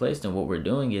be in place, then what we're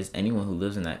doing is anyone who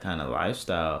lives in that kind of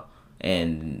lifestyle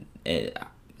and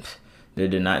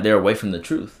they're away from the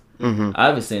truth. Mm-hmm.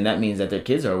 Obviously, and that means that their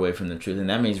kids are away from the truth, and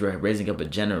that means we're raising up a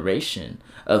generation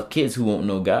of kids who won't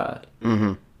know God.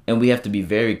 Mm-hmm. And we have to be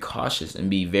very cautious and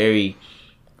be very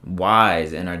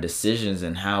wise in our decisions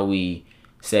and how we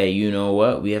say, you know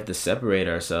what, we have to separate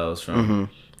ourselves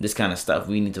from this kind of stuff.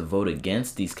 We need to vote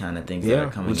against these kind of things that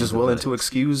are coming. We're just willing to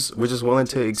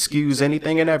excuse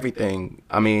anything and everything.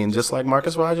 I mean, just like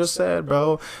Marcus Rogers said,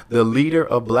 bro, the leader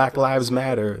of Black Lives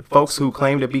Matter, folks who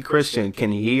claim to be Christian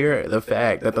can hear the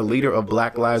fact that the leader of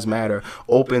Black Lives Matter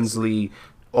openly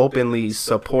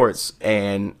supports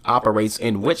and operates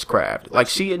in witchcraft. Like,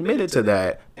 she admitted to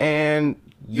that. And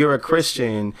you're a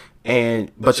Christian,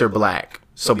 but you're black.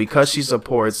 So because she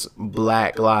supports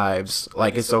Black lives,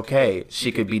 like, it's okay.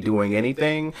 She could be doing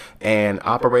anything and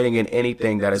operating in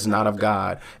anything that is not of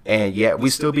God. And yet we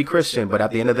still be Christian. But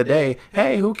at the end of the day,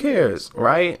 hey, who cares,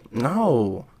 right?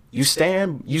 No. You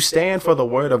stand for the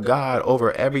word of God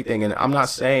over everything. And I'm not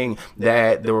saying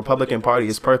that the Republican Party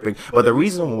is perfect, but the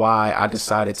reason why I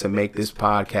decided to make this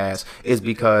podcast is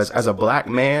because as a black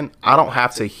man, I don't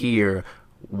have to hear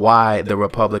why the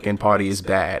Republican Party is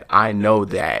bad. I know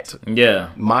that.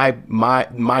 Yeah.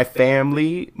 My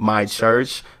family, my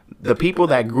church, the people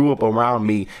that grew up around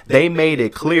me, they made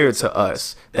it clear to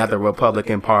us that the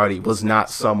Republican Party was not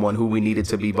someone who we needed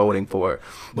to be voting for.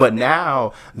 But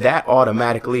now they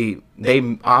automatically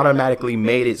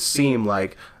made it seem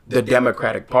like the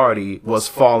Democratic Party was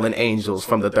fallen angels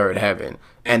from the third heaven.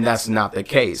 And that's not the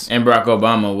case. And Barack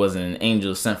Obama was an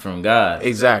angel sent from God.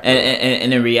 Exactly.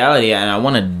 And in reality, and I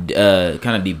want to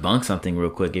kind of debunk something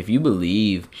real quick. If you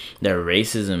believe that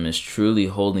racism is truly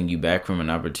holding you back from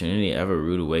an opportunity, I have a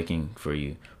rude awakening for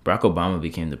you. Barack Obama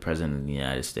became the president of the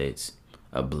United States.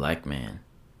 A black man.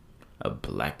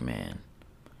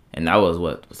 And that was,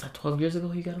 what? Was that 12 years ago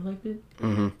he got elected?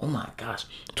 Mm-hmm. Oh my gosh.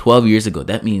 12 years ago.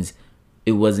 That means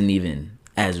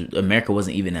America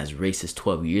wasn't even as racist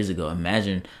 12 years ago.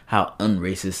 Imagine how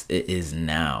unracist it is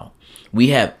now. We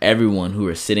have everyone who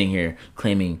are sitting here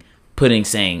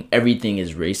saying everything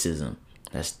is racism.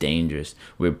 That's dangerous.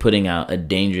 We're putting out a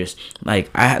dangerous,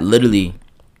 I literally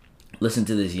listened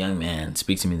to this young man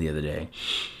speak to me the other day.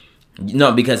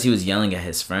 No, because he was yelling at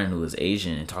his friend who was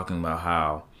Asian and talking about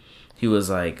how he was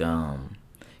like,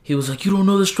 you don't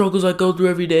know the struggles I go through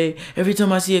every day. Every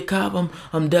time I see a cop,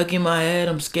 I'm ducking my head.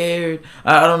 I'm scared.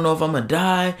 I don't know if I'm going to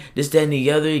die. This, that, and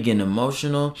the other. He getting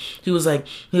emotional. He was like,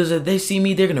 they see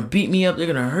me, they're going to beat me up. They're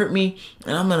going to hurt me.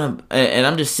 And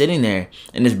I'm just sitting there.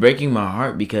 And it's breaking my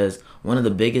heart because one of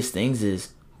the biggest things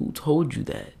is, who told you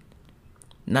that?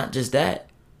 Not just that.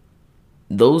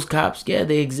 Those cops, yeah,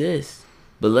 they exist.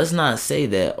 But let's not say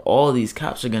that all these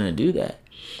cops are going to do that.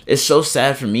 It's so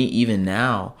sad for me even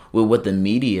now with what the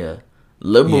media,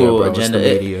 liberal agenda,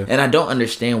 and I don't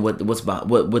understand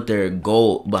what their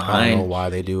goal behind. I don't know why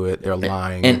they do it. They're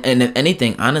lying. And if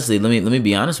anything, honestly, let me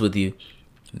be honest with you.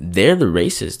 They're the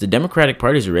racists. The Democratic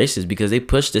Party is racist because they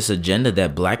push this agenda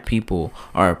that black people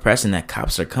are oppressed and that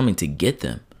cops are coming to get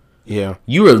them. Yeah.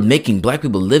 You are making black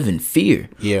people live in fear.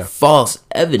 Yeah. False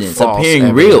evidence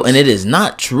appearing real, and it is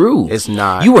not true. It's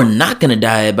not. You are not going to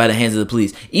die by the hands of the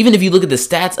police. Even if you look at the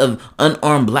stats of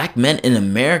unarmed black men in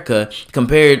America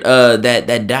compared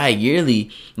that die yearly,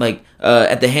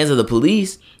 at the hands of the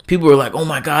police, people were like, oh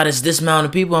my God, it's this amount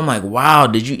of people. I'm like, wow,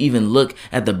 did you even look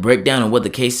at the breakdown of what the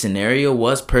case scenario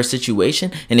was per situation?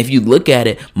 And if you look at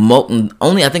it,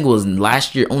 only, I think it was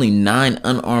last year, only 9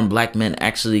 unarmed black men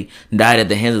actually died at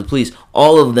the hands of the police.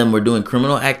 All of them were doing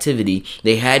criminal activity.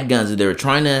 They had guns. They were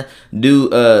trying to do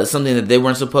something that they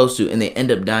weren't supposed to, and they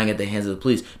end up dying at the hands of the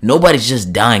police. Nobody's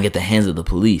just dying at the hands of the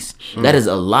police. That is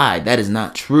a lie. That is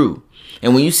not true.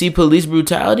 And when you see police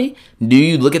brutality, do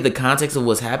you look at the context of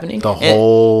what's happening? The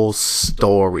whole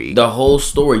story. The whole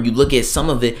story. You look at some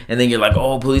of it, and then you're like,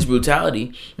 oh, police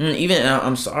brutality. Even,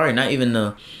 I'm sorry, not even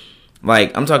the...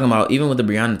 Like, I'm talking about even with the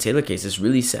Breonna Taylor case, it's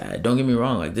really sad. Don't get me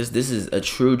wrong. Like, this is a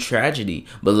true tragedy.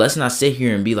 But let's not sit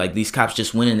here and be like, these cops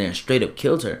just went in there and straight up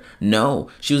killed her. No.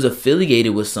 She was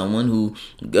affiliated with someone who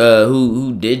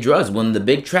did drugs. One of the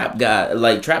big trap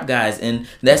guys in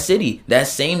that city. That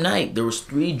same night, there was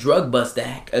 3 drug busts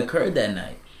that occurred that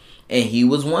night. And he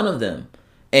was one of them.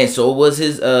 And so was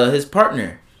his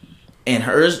partner.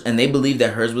 And they believed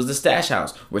that hers was the stash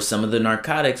house where some of the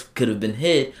narcotics could have been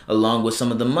hid along with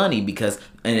some of the money, because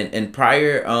in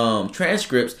prior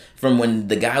transcripts from when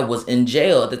the guy was in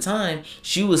jail at the time,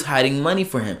 she was hiding money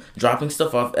for him, dropping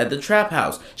stuff off at the trap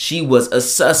house. She was a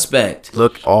suspect.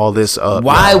 Look all this up.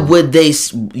 Why would they?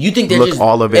 You think they're look just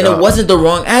all of it and up. It wasn't the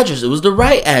wrong address. It was the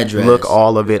right address. Look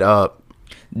all of it up.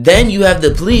 Then you have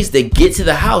the police. They get to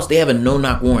the house. They have a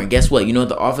no-knock warrant. Guess what? You know what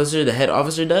the head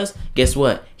officer does? Guess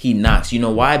what? He knocks. You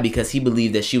know why? Because he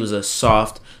believed that she was a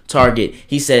soft target.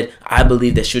 He said, I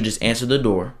believe that she'll just answer the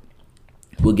door.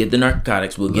 We'll get the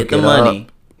narcotics. We'll get the money.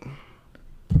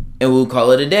 And we'll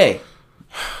call it a day.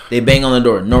 They bang on the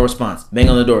door. No response. Bang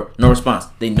on the door. No response.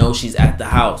 They know she's at the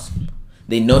house.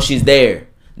 They know she's there.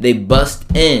 They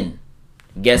bust in.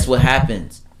 Guess what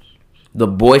happens? The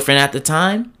boyfriend at the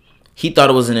time, he thought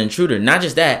it was an intruder. Not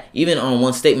just that, even on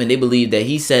one statement, they believed that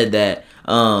he said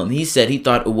he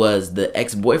thought it was the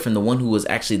ex-boyfriend, the one who was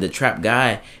actually the trap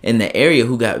guy in the area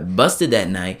who got busted that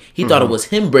night. He thought it was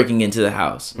him breaking into the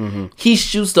house. He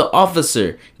shoots the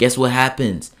officer. Guess what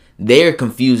happens? They're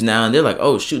confused now, and they're like,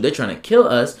 oh, shoot, they're trying to kill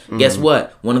us. Guess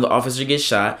what? One of the officers gets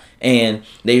shot, and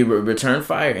they return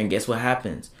fire, and guess what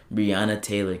happens? Breonna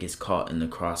Taylor gets caught in the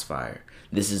crossfire.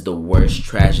 This is the worst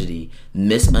tragedy,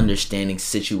 misunderstanding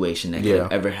situation that could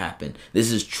have ever happened. This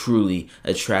is truly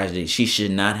a tragedy. She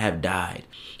should not have died.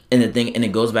 And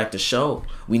it goes back to show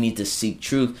we need to seek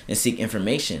truth and seek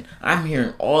information. I'm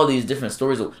hearing all these different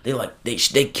stories.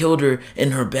 They killed her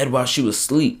in her bed while she was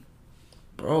asleep.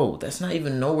 Bro, that's not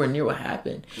even nowhere near what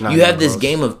happened. You have this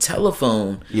game of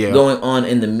telephone going on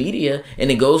in the media,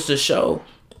 and it goes to show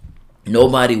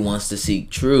nobody wants to seek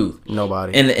truth.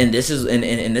 Nobody. And this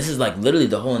is like literally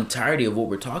the whole entirety of what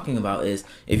we're talking about is,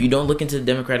 if you don't look into the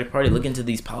Democratic Party, look into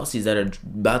these policies that are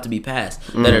about to be passed,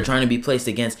 that are trying to be placed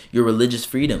against your religious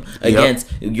freedom,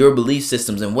 against your belief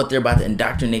systems, and what they're about to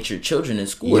indoctrinate your children in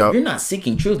school. If you're not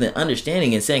seeking truth and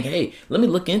understanding and saying, hey, let me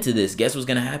look into this, guess what's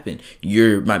going to happen?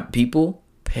 My people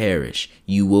perish.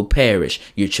 You will perish.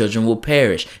 Your children will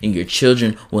perish, and your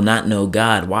children will not know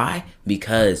God. Why?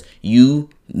 Because you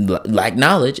lack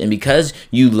knowledge, and because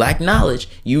you lack knowledge,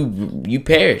 you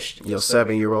perished. Your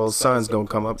 7-year-old son's gonna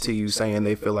come up to you saying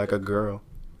they feel like a girl.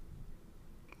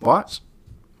 Watch.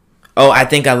 Oh, I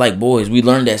think I like boys. We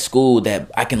learned at school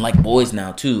that I can like boys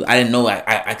now too. I didn't know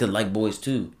I could like boys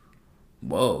too.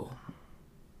 Whoa.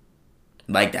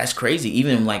 Like, that's crazy.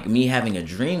 Even like me having a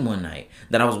dream one night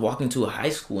that I was walking to a high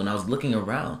school and I was looking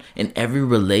around, and every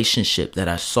relationship that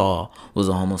I saw was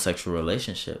a homosexual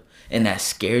relationship. And that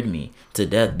scared me to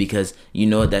death, because you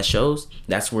know what that shows?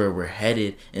 That's where we're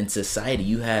headed in society.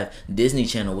 You have Disney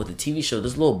Channel with a TV show.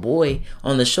 This little boy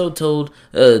on the show told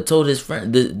his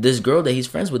friend, this girl that he's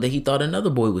friends with, that he thought another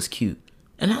boy was cute.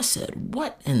 And I said,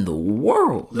 what in the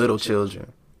world? Little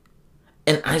children.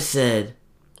 And I said,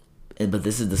 but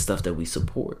this is the stuff that we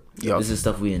support. This is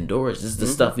stuff we endorse. This is the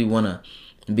stuff we want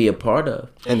to be a part of.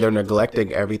 And they're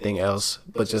neglecting everything else,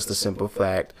 but just the simple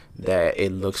fact that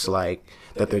it looks like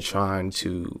that they're trying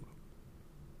to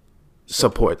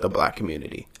support the black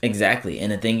community. Exactly.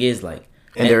 And the thing is, like...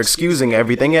 And they're excusing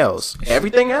everything else.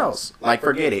 Everything else. Like,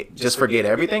 forget it. Just forget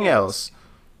everything else.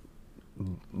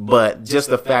 But just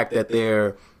the fact that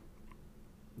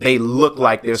they look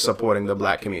like they're supporting the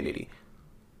black community.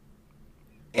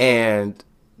 And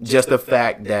just the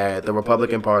fact that the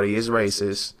Republican Party is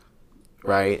racist,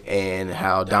 right? And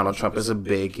how Donald Trump is a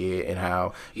bigot, and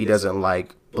how he doesn't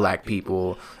like black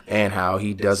people and how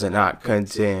he does not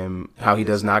condemn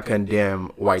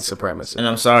white supremacy. And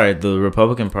I'm sorry, the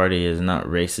Republican Party is not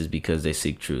racist because they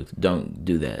seek truth. Don't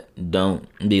do that. Don't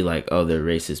be like, oh, they're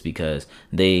racist because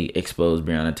they exposed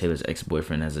Breonna Taylor's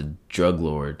ex-boyfriend as a drug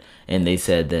lord, and they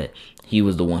said that he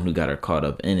was the one who got her caught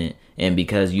up in it. And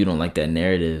because you don't like that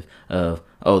narrative of,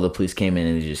 oh, the police came in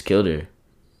and they just killed her,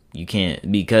 you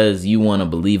can't, because you want to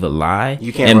believe a lie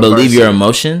and believe your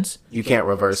emotions. You can't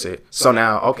reverse it. So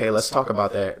now, okay, let's talk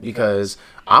about that, because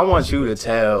I want you to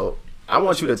tell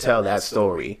that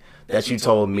story that you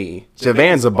told me.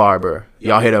 Javan's a barber.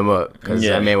 Y'all hit him up, because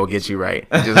that man will get you right.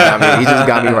 He just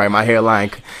got me right. My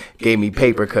hairline gave me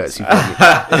paper cuts. You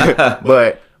feel me?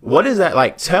 But what is that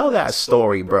like? Tell that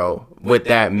story, bro, with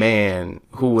that man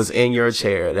who was in your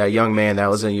chair, that young man that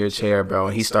was in your chair, bro,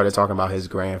 and he started talking about his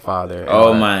grandfather.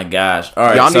 Oh my gosh! All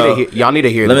right, y'all need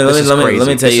to hear. Let me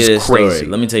tell you this story.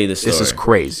 Let me tell you this story. This is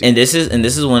crazy. And this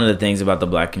is one of the things about the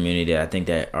black community that I think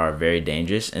that are very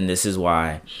dangerous, and this is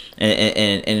why.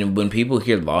 And when people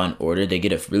hear law and order, they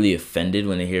get really offended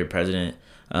when they hear President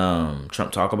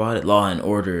Trump talk about it. Law and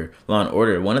order, law and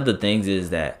order. One of the things is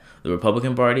that the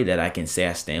Republican Party that I can say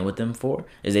I stand with them for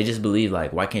is they just believe,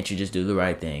 like, why can't you just do the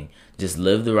right thing? Just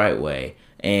live the right way.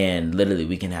 And literally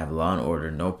we can have law and order,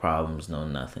 no problems, no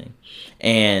nothing.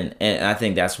 And I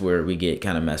think that's where we get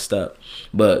kind of messed up.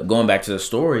 But going back to the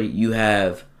story, you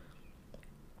have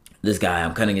this guy,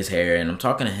 I'm cutting his hair, and I'm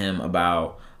talking to him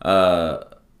about, I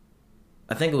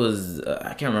think it was,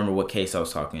 I can't remember what case I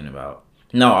was talking about.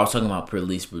 No, I was talking about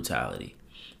police brutality.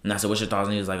 And I said, what's your thoughts?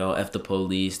 And he was like, oh, F the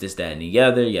police, this, that, and the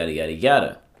other, yada, yada,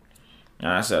 yada. And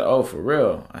I said, oh, for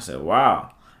real? I said,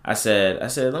 wow. I said,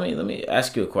 let me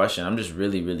ask you a question. I'm just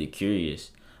really, really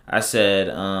curious. I said,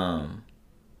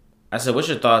 what's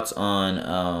your thoughts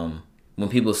on when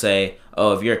people say,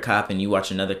 oh, if you're a cop and you watch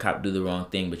another cop do the wrong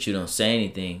thing, but you don't say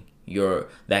anything,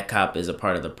 that cop is a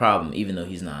part of the problem, even though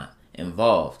he's not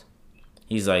involved.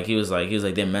 He was like,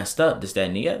 they're messed up, this, that,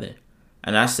 and the other.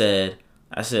 And I said,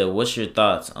 what's your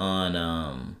thoughts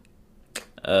on,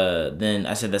 then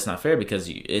I said, that's not fair because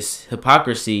it's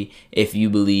hypocrisy if you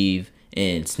believe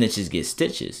in snitches get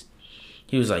stitches.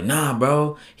 He was like, nah,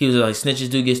 bro. He was like, snitches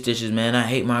do get stitches, man. I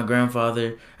hate my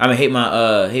grandfather. hate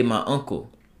my uncle.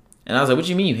 And I was like, what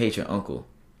you mean you hate your uncle?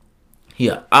 He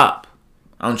a op.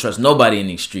 I don't trust nobody in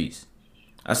these streets.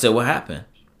 I said, what happened?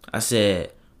 I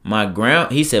said,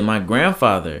 he said, my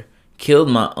grandfather killed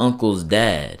my uncle's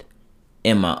dad.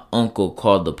 And my uncle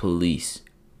called the police.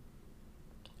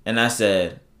 And I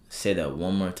said, say that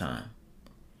one more time.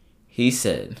 He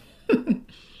said,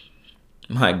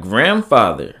 my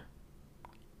grandfather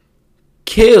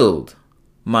killed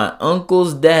my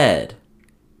uncle's dad.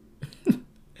 And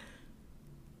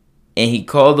he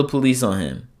called the police on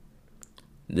him.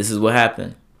 This is what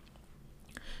happened.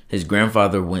 His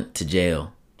grandfather went to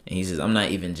jail. And he says, I'm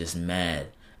not even just mad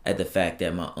at the fact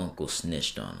that my uncle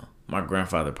snitched on him. My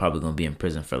grandfather probably gonna be in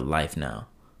prison for life now.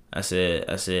 I said,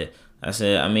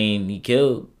 I mean, he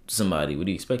killed somebody. What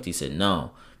do you expect? He said,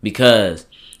 no. Because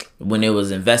when they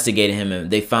was investigating him,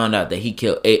 they found out that he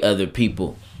killed 8 other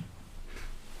people.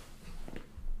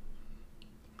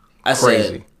 I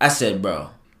said,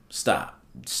 bro, stop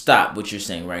what you're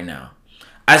saying right now.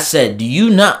 I said, do you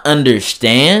not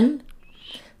understand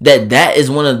that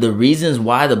is one of the reasons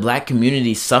why the black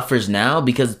community suffers now?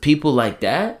 Because people like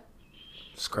that.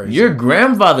 Crazy. Your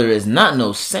grandfather is not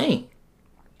no saint.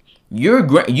 You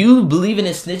believing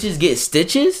in snitches get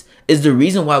stitches is the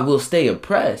reason why we'll stay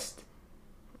oppressed.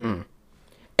 And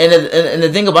the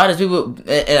thing about it is people,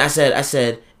 and I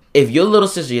said, if your little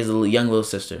sister, he has a young little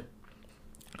sister.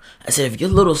 I said, if your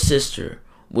little sister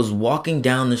was walking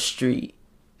down the street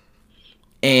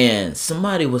and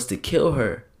somebody was to kill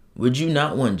her, would you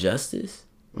not want justice?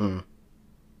 And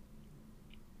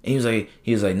he was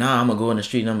like, nah, I'm gonna go in the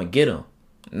street and I'm gonna get him.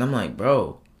 And I'm like,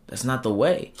 bro, that's not the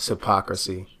way. It's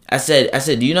hypocrisy. I said,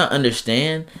 do you not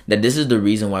understand that this is the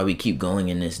reason why we keep going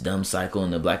in this dumb cycle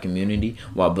in the black community,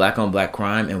 while black on black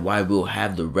crime, and why we'll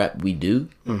have the rep we do?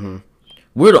 Mm-hmm.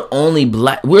 We're the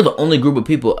only group of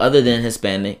people other than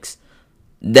Hispanics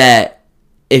that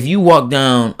if you walk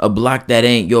down a block that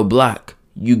ain't your block,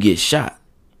 you get shot.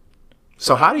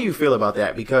 So how do you feel about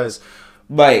that? Because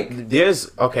there's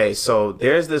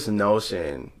this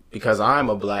notion, because I'm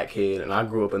a black kid and I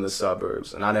grew up in the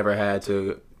suburbs and I never had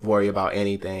to worry about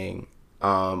anything.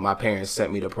 My parents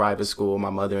sent me to private school. My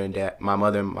mother and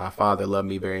my father loved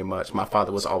me very much. My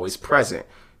father was always present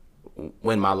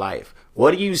in my life.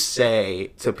 What do you say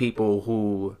to people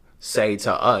who say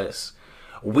to us,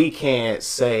 we can't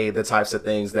say the types of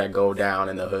things that go down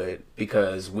in the hood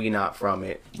because we not from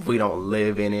it, we don't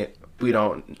live in it, We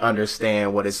don't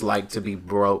understand what it's like to be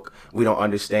broke. We don't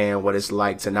understand what it's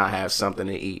like to not have something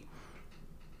to eat.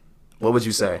 What would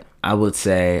you say? I would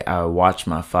say I watched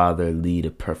my father lead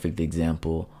a perfect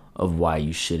example of why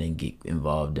you shouldn't get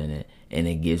involved in it. And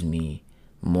it gives me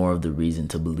more of the reason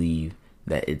to believe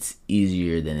that it's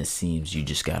easier than it seems. You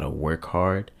just got to work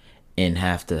hard and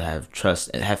have to have trust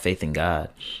and have faith in God.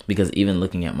 Because even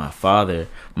looking at my father,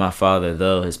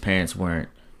 though his parents weren't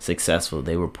successful,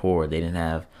 they were poor. They didn't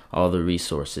have all the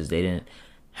resources. They didn't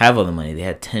have all the money. They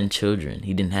had 10 children.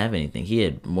 He didn't have anything. He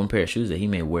had one pair of shoes that he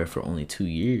may wear for only 2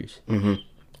 years. Mm-hmm.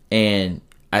 And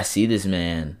I see this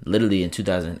man literally in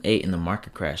 2008 in the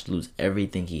market crash lose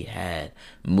everything he had.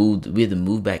 We had to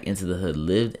move back into the hood.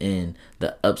 Lived in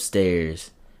the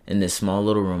upstairs in this small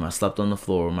little room. I slept on the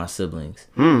floor with my siblings,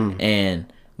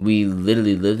 and we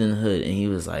literally lived in the hood. And he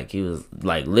was like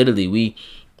literally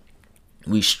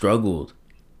we struggled,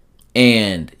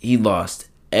 and he lost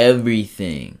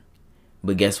everything.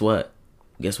 But guess what?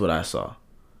 Guess what I saw?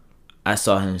 I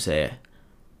saw him say,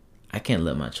 I can't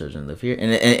let my children live here.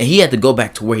 And he had to go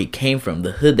back to where he came from,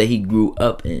 the hood that he grew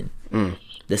up in.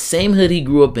 The same hood he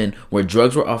grew up in where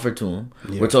drugs were offered to him.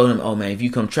 Yeah. We're told him, oh, man, if you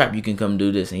come trap, you can come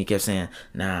do this. And he kept saying,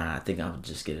 nah, I think I'll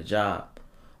just get a job.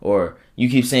 Or you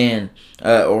keep saying,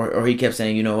 or he kept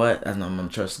saying, you know what? I'm going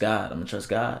to trust God. I'm going to trust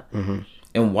God. Mm-hmm.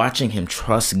 And watching him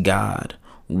trust God,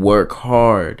 work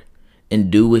hard, and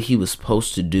do what he was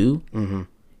supposed to do,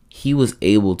 he was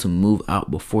able to move out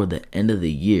before the end of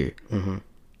the year.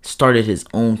 Started his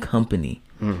own company,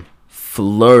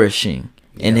 flourishing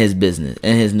in his business,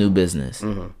 in his new business.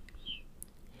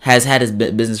 Has had his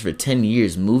business for 10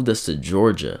 years, moved us to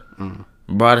Georgia,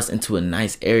 brought us into a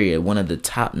nice area, one of the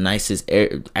top nicest,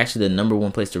 actually the number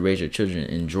one place to raise your children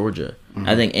in Georgia.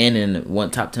 I think, and in one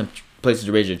top 10 places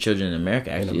to raise your children in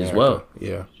America, actually, as well.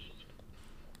 Yeah.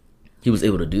 He was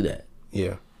able to do that.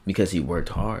 Yeah. Because he worked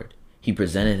hard. He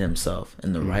presented himself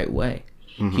in the right way.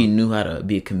 He knew how to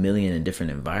be a chameleon in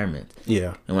different environments.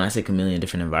 Yeah. And when I say chameleon in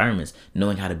different environments,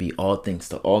 knowing how to be all things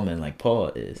to all men like Paul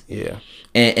is. Yeah.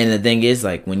 And the thing is,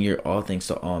 like, when you're all things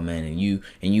to all men and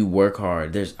you work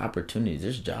hard, there's opportunities,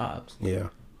 there's jobs. Yeah.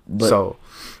 But so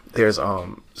there's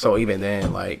so even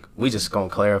then, like, we just gonna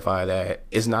clarify that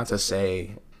it's not to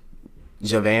say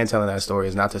Javan telling that story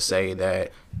is not to say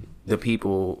that the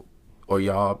people or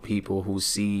y'all people who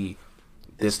see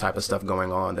this type of stuff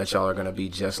going on, that y'all are going to be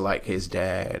just like his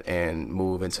dad and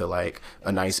move into like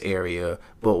a nice area.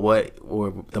 But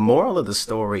the moral of the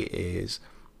story is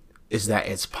that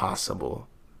it's possible.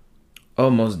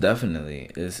 Oh, most definitely.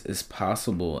 It's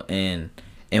possible. And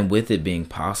with it being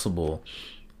possible,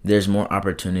 there's more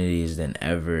opportunities than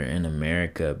ever in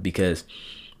America, because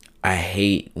I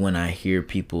hate when I hear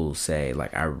people say,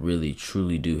 like, I really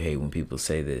truly do hate when people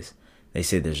say this. They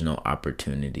say there's no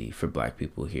opportunity for black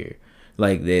people here.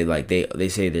 They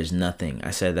say there's nothing. I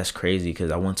said that's crazy,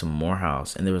 because I went to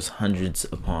Morehouse and there was hundreds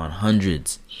upon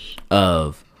hundreds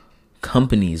of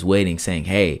companies waiting, saying,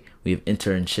 hey, we have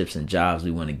internships and jobs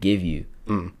we want to give you.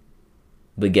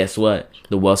 But guess what?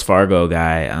 The Wells Fargo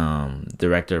guy,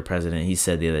 director or president, he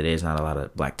said the other day there's not a lot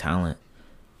of black talent.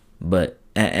 But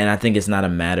and I think it's not a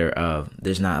matter of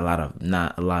there's not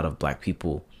a lot of black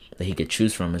people that he could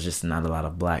choose from. It's just not a lot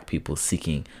of black people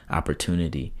seeking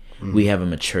opportunity. We have a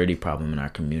maturity problem in our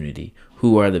community.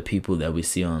 Who are the people that we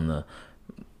see on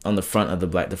the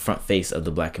front face of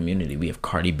the black community? We have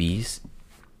Cardi B's,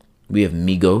 we have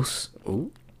Migos,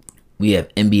 we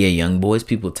have NBA YoungBoys,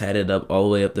 people tatted up all the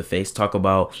way up the face, talk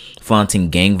about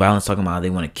flaunting gang violence, talking about how they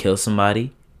want to kill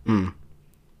somebody.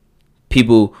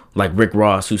 People like Rick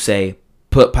Ross, who say,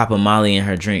 put Papa Molly in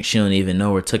her drink, she don't even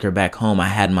know her, took her back home, I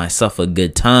had myself a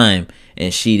good time,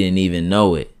 and she didn't even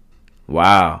know it.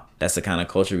 Wow. That's the kind of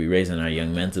culture we raising our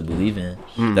young men to believe in.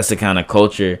 That's the kind of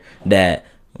culture that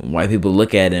white people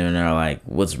look at them and are like,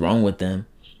 what's wrong with them?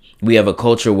 We have a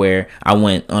culture where I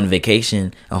went on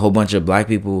vacation, a whole bunch of black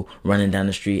people running down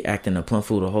the street, acting a plum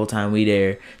fool the whole time we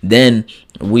there. Then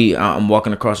I'm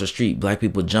walking across the street, black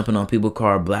people jumping on people's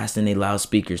car, blasting their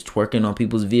loudspeakers, twerking on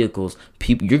people's vehicles.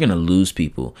 You're going to lose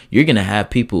people. You're going to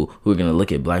have people who are going to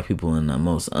look at black people in the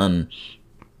most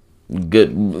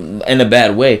good in a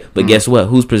bad way, but guess what?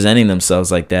 Who's presenting themselves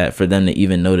like that for them to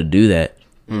even know to do that?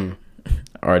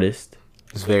 Artist.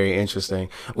 It's very interesting.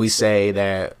 We say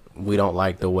that we don't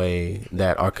like the way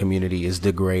that our community is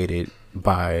degraded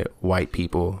by white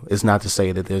people. It's not to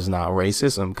say that there's not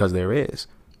racism, because there is.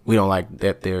 We don't like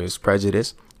that there's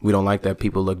prejudice. We don't like that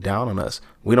people look down on us.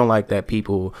 We don't like that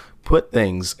people put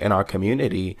things in our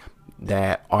community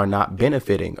that are not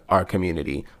benefiting our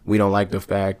community. We don't like the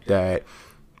fact that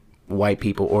white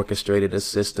people orchestrated a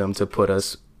system to put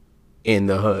us in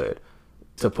the hood,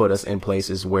 to put us in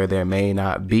places where there may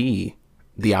not be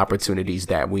the opportunities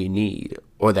that we need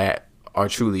or that are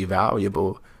truly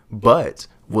valuable, but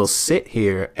we'll sit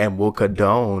here and we'll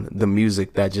condone the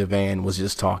music that Javan was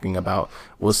just talking about.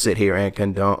 We'll sit here and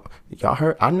condone. Y'all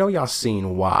heard? I know y'all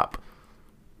seen WAP,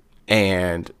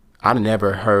 and I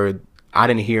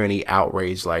didn't hear any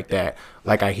outrage like that,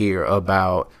 like I hear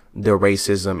about the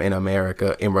racism in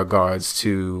America in regards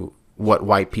to what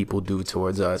white people do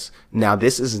towards us. Now,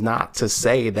 this is not to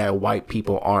say that white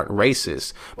people aren't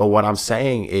racist, but what I'm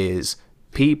saying is,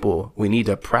 people, we need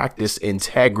to practice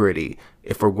integrity.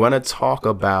 If we're going to talk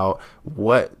about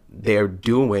what they're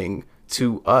doing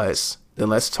to us, then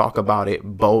let's talk about it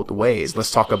both ways.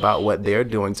 Let's talk about what they're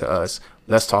doing to us.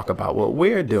 Let's talk about what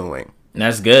we're doing.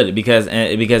 That's good, because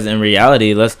in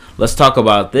reality, let's talk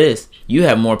about this. You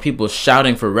have more people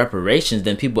shouting for reparations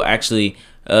than people actually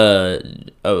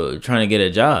trying to get a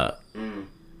job.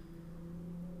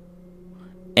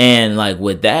 And like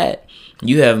with that,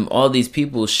 you have all these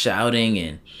people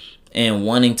shouting and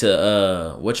wanting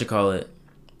to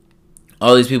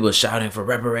all these people shouting for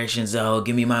reparations. Oh,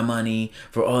 give me my money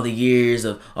for all the years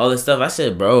of all this stuff. I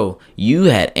said, bro, you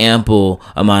had ample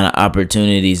amount of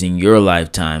opportunities in your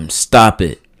lifetime. Stop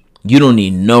it. You don't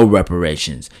need no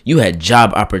reparations. You had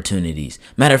job opportunities.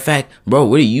 Matter of fact, bro,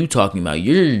 what are you talking about?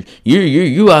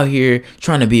 You out here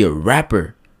trying to be a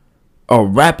rapper. A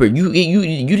rapper. You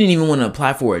didn't even want to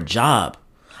apply for a job.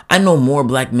 I know more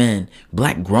black men,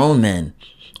 black grown men,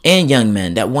 and young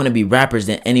men that want to be rappers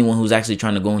than anyone who's actually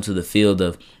trying to go into the field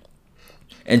of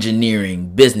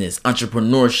engineering, business,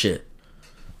 entrepreneurship.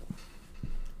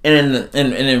 And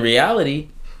in reality,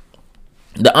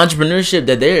 the entrepreneurship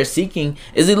that they're seeking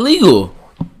is illegal.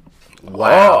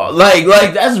 Wow. Oh, like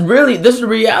this is the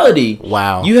reality.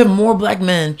 Wow. You have more black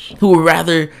men who would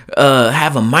rather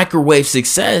have a microwave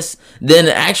success than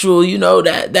actual,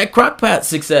 that crock pot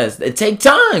success. It take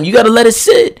time. You got to let it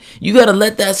sit. You got to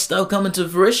let that stuff come into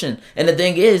fruition. And the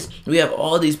thing is, we have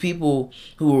all these people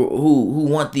who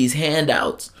want these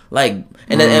handouts. Like,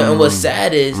 and what's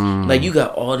sad is, like, you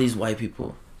got all these white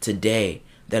people today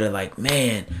that are like,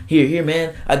 man, here,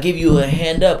 man, I'll give you a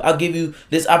hand up. I'll give you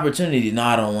this opportunity. No,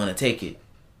 I don't want to take it.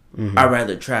 I'd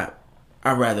rather trap.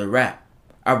 I'd rather rap.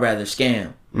 I'd rather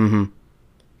scam.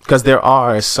 Because there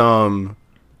are some,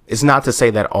 it's not to say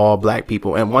that all black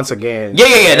people, and once again,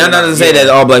 not to say that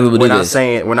all black people do this.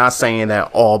 We're not saying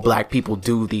that all black people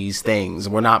do these things.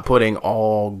 We're not putting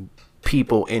all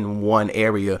people in one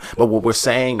area, but what we're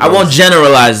saying I won't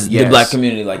generalize the black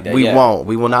community like that. We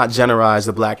will not generalize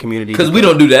the black community because we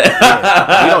don't do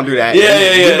that. We don't do that. We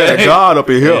better God up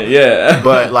in here.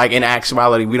 But like in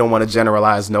actuality, we don't want to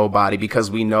generalize nobody,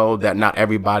 because we know that not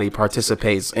everybody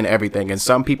participates in everything, and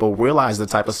some people realize the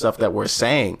type of stuff that we're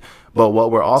saying. But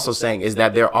what we're also saying is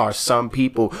that there are some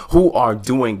people who are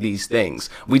doing these things.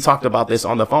 We talked about this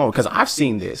on the phone because I've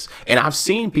seen this, and I've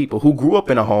seen people who grew up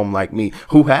in a home like me,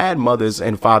 who had mothers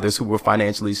and fathers who were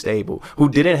financially stable, who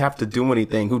didn't have to do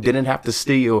anything, who didn't have to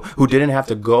steal, who didn't have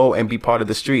to go and be part of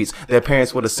the streets. Their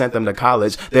parents would have sent them to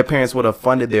college. Their parents would have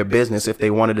funded their business if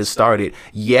they wanted to start it.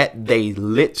 Yet they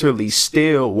literally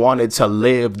still wanted to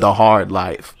live the hard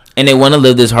life. And they want to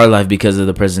live this hard life because of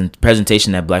the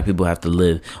presentation that black people have to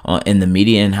live in the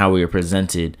media and how we are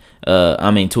presented.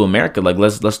 To America. Like,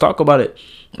 let's talk about it.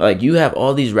 Like, you have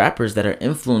all these rappers that are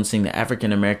influencing the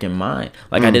African American mind.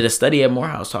 Like, I did a study at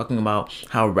Morehouse talking about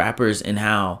how rappers and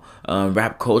how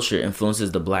rap culture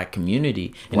influences the black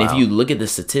community. And if you look at the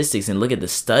statistics and look at the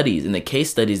studies and the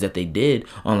case studies that they did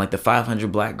on like the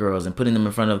 500 black girls and putting them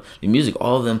in front of the music,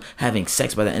 all of them having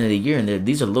sex by the end of the year, and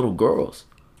these are little girls.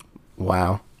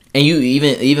 Wow. And you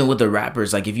even with the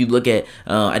rappers, like if you look at,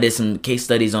 I did some case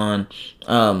studies on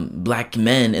black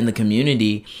men in the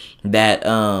community that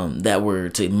were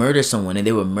to murder someone, and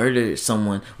they would murder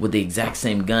someone with the exact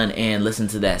same gun and listen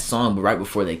to that song, but right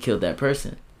before they killed that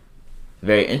person.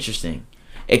 Very interesting.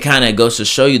 It kind of goes to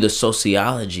show you the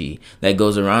sociology that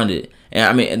goes around it, and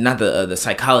I mean not the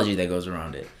psychology that goes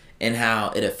around it, and how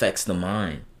it affects the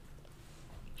mind.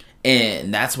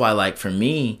 And that's why, like, for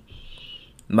me,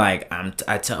 like,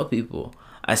 I tell people,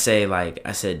 I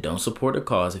said, don't support a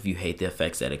cause if you hate the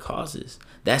effects that it causes.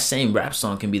 That same rap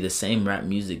song can be the same rap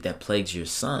music that plagues your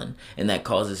son and that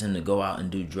causes him to go out and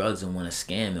do drugs and want to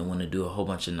scam and want to do a whole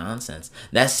bunch of nonsense.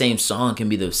 That same song can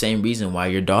be the same reason why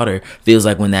your daughter feels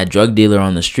like when that drug dealer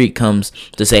on the street comes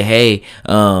to say, hey,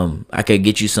 I could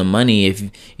get you some money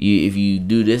if you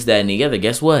do this, that, and the other.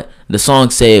 Guess what? The song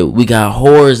said, we got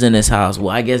whores in this house. Well,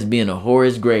 I guess being a whore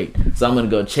is great, so I'm going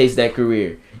to go chase that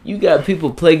career. You got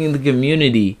people plaguing the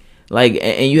community Like,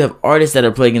 and you have artists that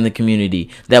are plaguing the community,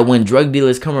 that when drug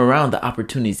dealers come around, the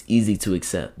opportunity is easy to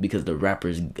accept because the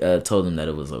rappers told them that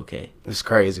it was okay. It's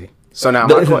crazy. So now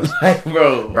my question, like,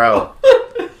 bro.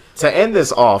 To end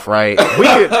this off, right?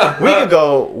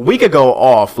 We could go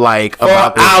off like For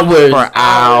about this hours. for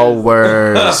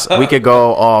hours. We could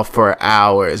go off for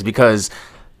hours because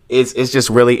it's just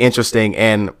really interesting,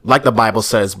 and like the Bible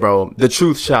says, bro, the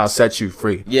truth shall set you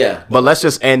free. Yeah. But let's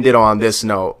just end it on this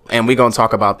note, and we're gonna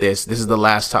talk about this. This is the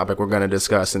last topic we're gonna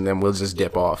discuss, and then we'll just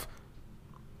dip off.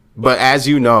 But as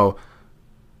you know,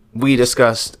 we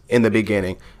discussed in the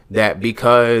beginning that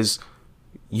because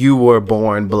you were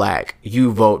born black,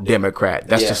 you vote Democrat.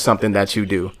 That's just something that you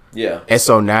do. Yeah. And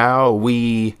so now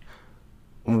we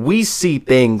see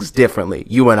things differently,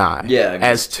 you and I. Yeah.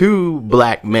 As two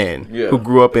black men who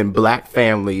grew up in black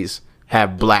families,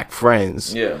 have black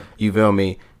friends. Yeah. You feel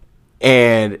me?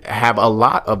 And have a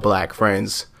lot of black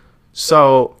friends.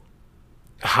 So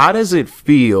how does it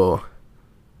feel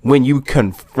when you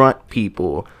confront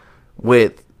people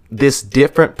with this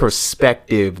different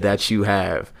perspective that you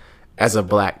have as a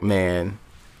black man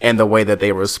and the way that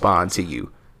they respond to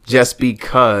you just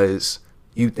because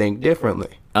you think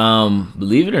differently?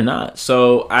 Believe it or not,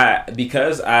 so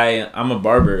I'm a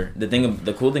barber.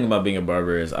 The cool thing about being a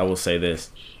barber is, I will say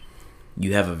this: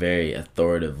 you have a very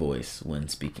authoritative voice when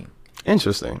speaking.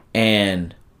 Interesting.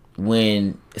 And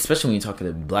especially when you talk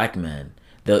to black men,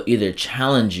 they'll either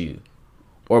challenge you,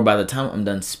 or by the time I'm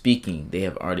done speaking, they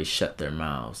have already shut their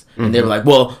mouths, and they're like,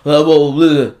 well,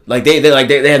 like they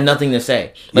have nothing to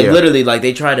say. Like literally, like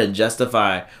they try to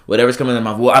justify whatever's coming in their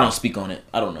mouth. Well, I don't speak on it.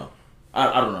 I don't know.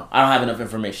 I don't know. I don't have enough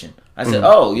information. I said,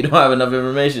 oh, you don't have enough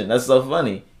information? That's so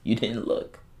funny. You didn't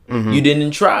look. You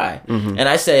didn't try. And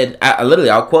I said,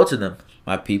 I'll quote to them: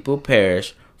 my people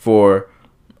perish for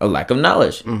a lack of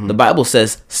knowledge. The Bible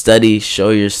says, study,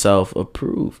 show yourself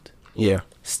approved. Yeah.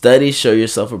 Study, show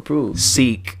yourself approved.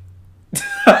 Seek.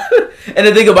 And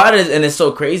the thing about it is, and it's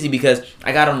so crazy because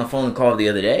I got on the phone call the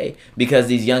other day because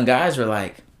these young guys were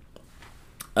like,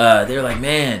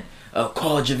 man,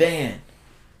 call Javan.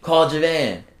 Call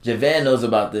Javan. Javan knows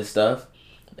about this stuff.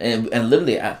 And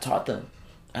literally, I taught them.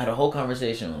 I had a whole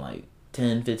conversation with like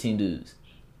 10, 15 dudes.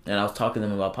 And I was talking to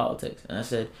them about politics. And I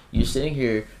said, you're sitting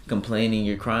here complaining,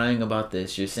 you're crying about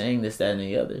this, you're saying this, that, and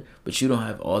the other, but you don't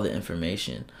have all the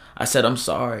information. I said, I'm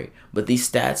sorry, but these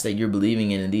stats that you're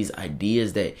believing in and these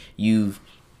ideas that you've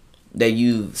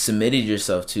submitted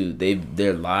yourself to,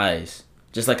 they're lies.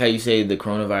 Just like how you say the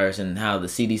coronavirus and how the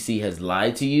CDC has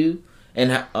lied to you.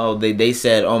 And how, they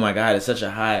said, oh my God, it's such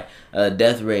a high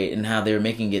death rate, and how they're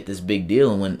making it this big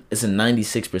deal when it's a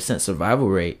 96% survival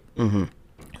rate.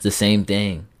 It's the same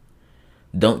thing.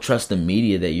 Don't trust the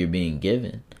media that you're being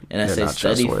given. And I said,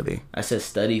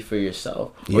 study for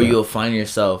yourself, or you'll find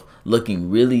yourself looking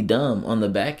really dumb on the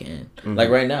back end. Like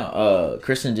right now,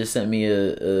 Kristen just sent me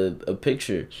a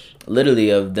picture, literally,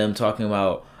 of them talking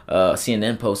about.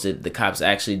 CNN posted the cops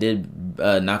actually did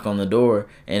knock on the door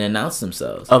and announce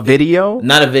themselves. A video?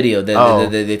 Not a video.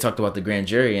 They talked about the grand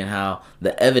jury and how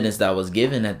the evidence that was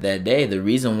given at that day, the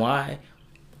reason why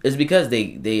is because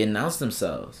they announced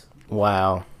themselves.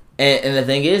 Wow. And the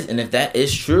thing is, and if that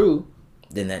is true,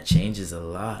 then that changes a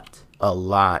lot. A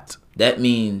lot. That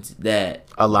means that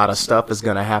a lot of stuff is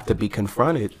going to have to be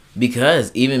confronted.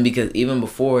 Because even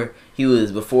before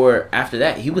after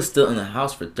that, he was still in the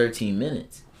house for 13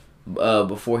 minutes.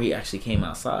 Before he actually came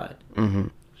outside.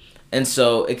 And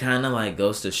so it kind of like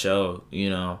goes to show,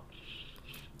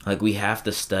 like we have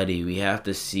to study, we have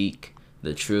to seek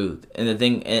the truth. And the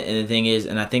thing is,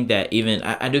 and I think that even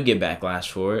I do get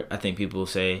backlash for it. I think people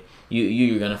say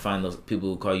you're gonna find those people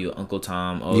who call you Uncle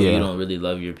Tom. You don't really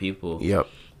love your people. Yep.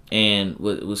 And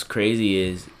what's crazy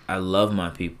is I love my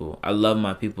people. I love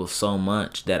my people so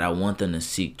much that I want them to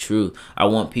seek truth. I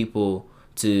want to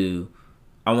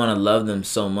love them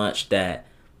so much that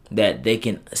they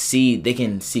can see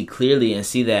clearly and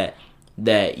see that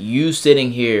you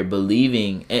sitting here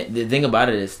believing. And the thing about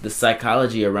it is the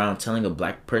psychology around telling a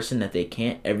black person that they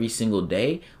can't every single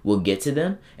day will get to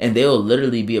them, and they'll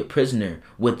literally be a prisoner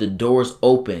with the doors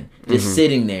open, just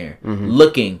sitting there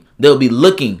looking. They'll be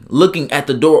looking at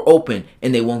the door open,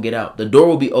 and they won't get out. The door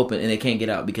will be open and they can't get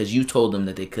out because you told them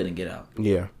that they couldn't get out.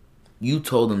 Yeah. You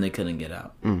told them they couldn't get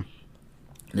out.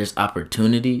 There's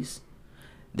opportunities.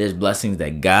 There's blessings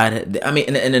that God.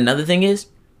 And another thing is,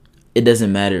 it doesn't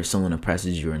matter if someone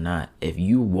oppresses you or not. If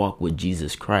you walk with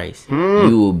Jesus Christ,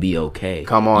 you will be okay.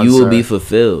 Come on, you will be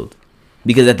fulfilled.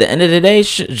 Because at the end of the day,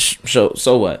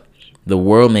 so what? The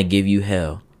world may give you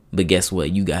hell, but guess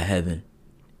what? You got heaven.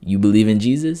 You believe in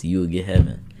Jesus, you will get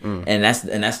heaven. And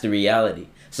that's the reality.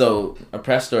 So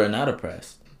oppressed or not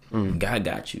oppressed, God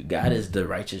got you. God is the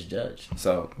righteous judge.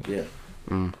 So yeah.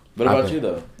 What about you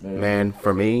though? Man,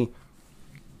 for me,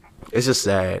 it's just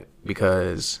sad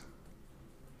because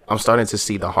I'm starting to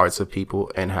see the hearts of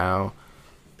people and how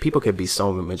people could be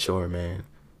so immature, man.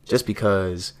 Just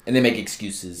because, and they make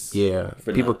excuses. Yeah,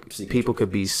 people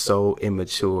could be so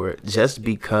immature just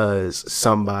because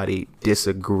somebody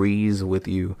disagrees with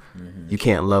you. You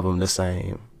can't love them the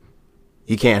same.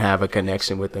 You can't have a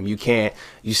connection with them. You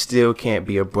still can't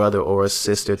be a brother or a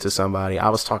sister to somebody. I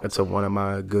was talking to one of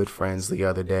my good friends the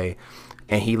other day,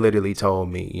 and he literally told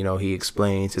me, he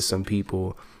explained to some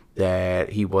people that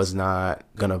he was not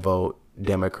gonna vote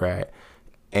Democrat.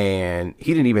 And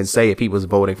he didn't even say if he was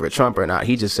voting for Trump or not.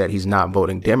 He just said he's not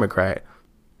voting Democrat.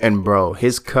 And bro,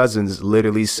 his cousins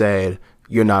literally said,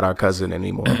 "You're not our cousin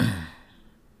anymore."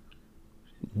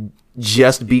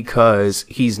 Just because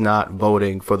he's not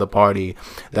voting for the party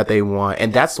that they want.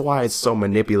 And that's why it's so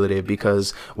manipulative,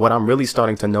 because what I'm really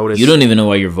starting to notice... You don't even know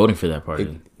why you're voting for that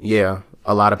party. Yeah,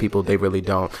 a lot of people, they really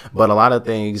don't. But a lot of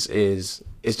things it's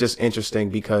just interesting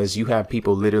because you have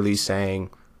people literally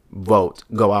saying, vote,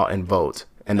 go out and vote.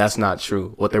 And that's not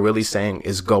true. What they're really saying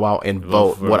is go out and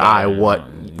vote what I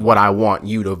want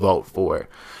you to vote for.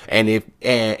 And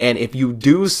if you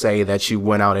do say that you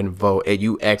went out and vote and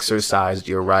you exercised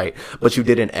your right, but you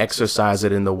didn't exercise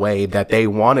it in the way that they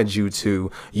wanted you to,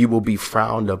 you will be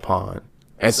frowned upon.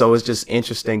 And so it's just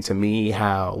interesting to me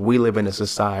how we live in a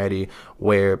society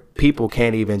where people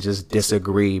can't even just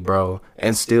disagree, bro,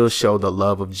 and still show the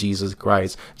love of Jesus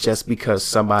Christ just because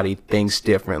somebody thinks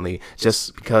differently,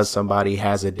 just because somebody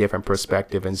has a different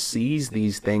perspective and sees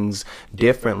these things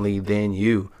differently than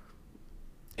you.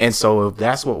 And so if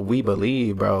that's what we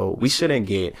believe, bro, we shouldn't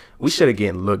get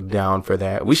looked down for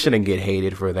that. We shouldn't get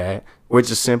hated for that. We're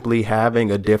just simply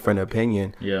having a different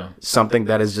opinion. Yeah. Something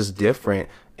that is just different.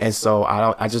 And so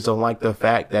I just don't like the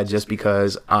fact that just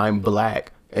because I'm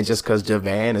black and just because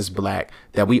Javan is black,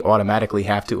 that we automatically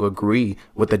have to agree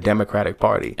with the Democratic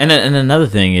Party. And another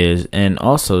thing is, and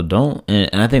also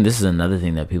and I think this is another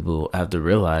thing that people have to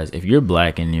realize, if you're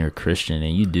black and you're a Christian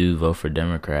and you do vote for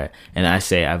Democrat, and I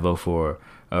say I vote for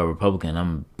a Republican,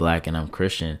 I'm black and I'm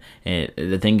Christian, and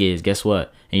the thing is, guess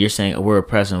what? And you're saying we're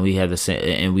oppressed and we have the same,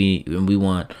 and we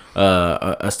want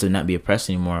us to not be oppressed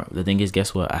anymore. The thing is,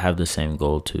 guess what? I have the same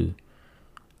goal too.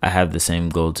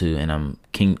 And I'm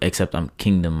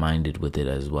kingdom minded with it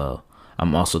as well.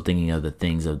 I'm also thinking of the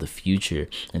things of the future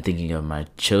and thinking of my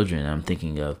children. I'm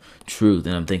thinking of truth,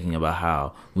 and I'm thinking about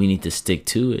how we need to stick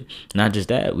to it. Not just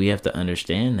that, we have to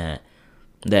understand that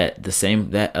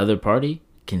that other party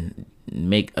can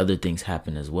make other things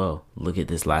happen as well. Look at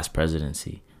this last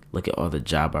presidency. Look at all the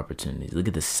job opportunities. Look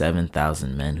at the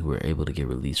 7,000 men who were able to get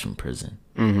released from prison.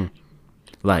 Mm-hmm.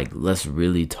 Like, let's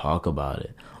really talk about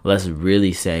it. Let's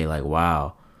really say, like,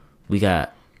 wow, we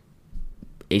got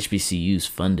HBCUs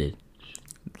funded.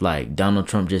 Like, Donald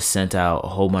Trump just sent out a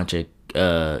whole bunch of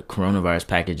coronavirus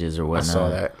packages or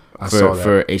whatnot. I saw that.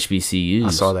 For HBCUs.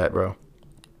 I saw that, bro.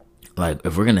 Like,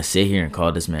 if we're going to sit here and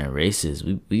call this man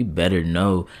racist, we better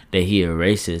know that he a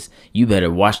racist. You better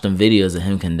watch them videos of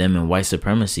him condemning white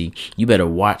supremacy. You better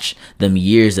watch them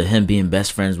years of him being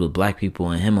best friends with black people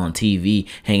and him on TV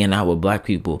hanging out with black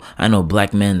people. I know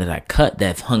black men that I cut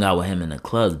that hung out with him in the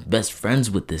clubs, best friends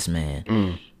with this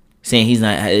man, saying he's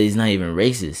not even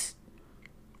racist.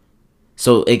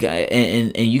 So,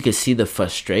 and you can see the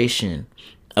frustration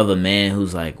of a man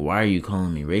who's like, why are you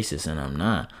calling me racist? And I'm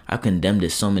not. I've condemned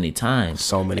it so many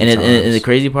times. And the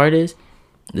crazy part is,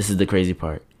 this is the crazy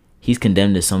part. He's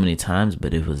condemned it so many times,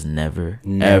 but it was never.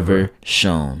 Ever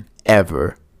shown.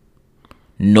 Ever.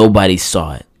 Nobody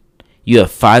saw it. You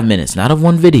have 5 minutes, not of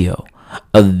one video,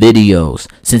 of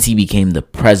videos since he became the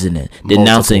president,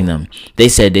 denouncing them. They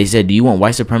said, do you want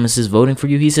white supremacists voting for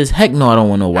you? He says, heck no, I don't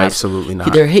want no white. Absolutely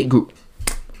not. They're a hate group.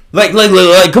 Like,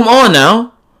 come on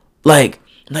now. Like,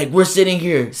 we're sitting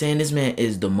here saying this man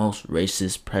is the most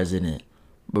racist president.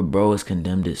 But bro has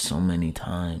condemned it so many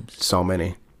times. So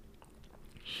many.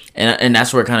 And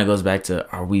that's where it kind of goes back to,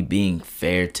 are we being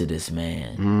fair to this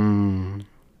man?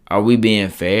 Are we being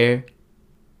fair?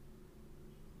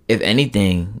 If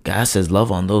anything, God says love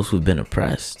on those who've been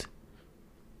oppressed.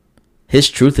 His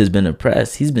truth has been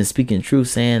oppressed. He's been speaking truth,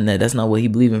 saying that that's not what he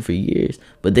believed in for years.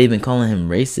 But they've been calling him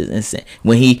racist and saying,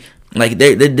 when he... Like,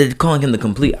 they're calling him the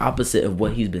complete opposite of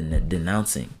what he's been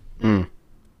denouncing. Come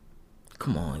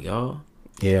on, y'all.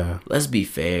 Yeah. Let's be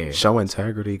fair. Show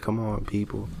integrity. Come on,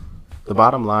 people. The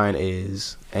bottom line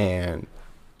is, and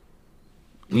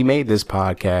we made this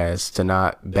podcast to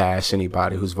not bash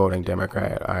anybody who's voting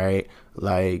Democrat, all right?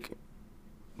 Like,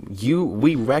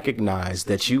 we recognize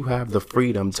that you have the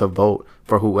freedom to vote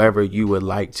for whoever you would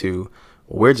like to.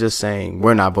 We're just saying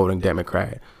we're not voting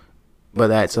Democrat, but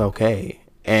that's okay.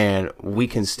 And we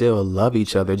can still love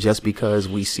each other just because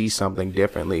we see something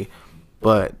differently.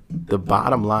 But the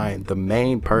bottom line, the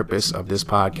main purpose of this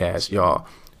podcast, y'all,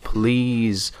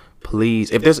 please,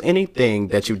 if there's anything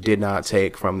that you did not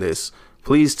take from this,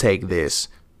 please take this.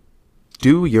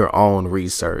 Do your own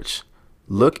research.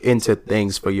 Look into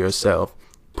things for yourself.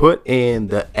 Put in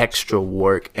the extra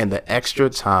work and the extra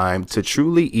time to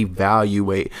truly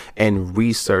evaluate and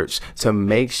research to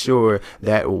make sure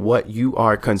that what you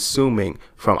are consuming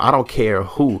from, I don't care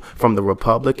who, from the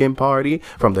Republican Party,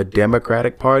 from the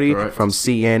Democratic Party, right, from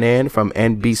CNN, from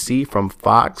NBC, from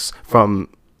Fox, from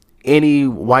any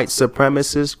white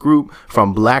supremacist group,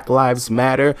 from Black Lives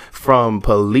Matter, from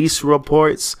police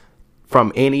reports,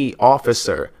 from any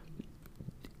officer.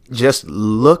 Just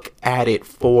look at it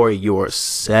for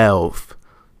yourself.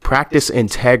 Practice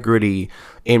integrity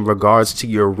in regards to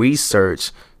your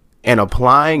research and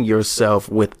applying yourself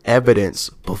with evidence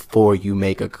before you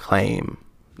make a claim.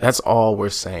 That's all we're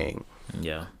saying.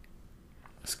 Yeah.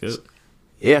 That's good.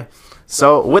 Yeah.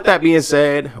 So with that being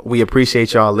said, we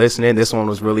appreciate y'all listening. This one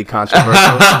was really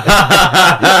controversial.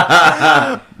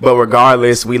 But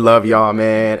regardless, we love y'all,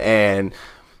 man. And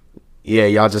yeah,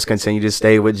 y'all just continue to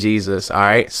stay with Jesus. All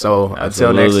right. So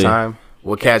until next time,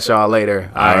 we'll catch y'all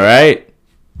later. All right.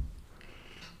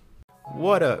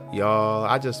 What up, y'all?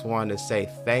 I just wanted to say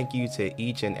thank you to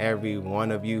each and every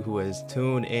one of you who has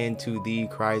tuned into the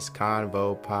Christ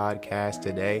Convo podcast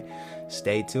today.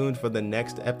 Stay tuned for the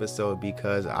next episode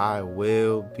because I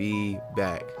will be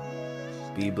back.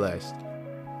 Be blessed.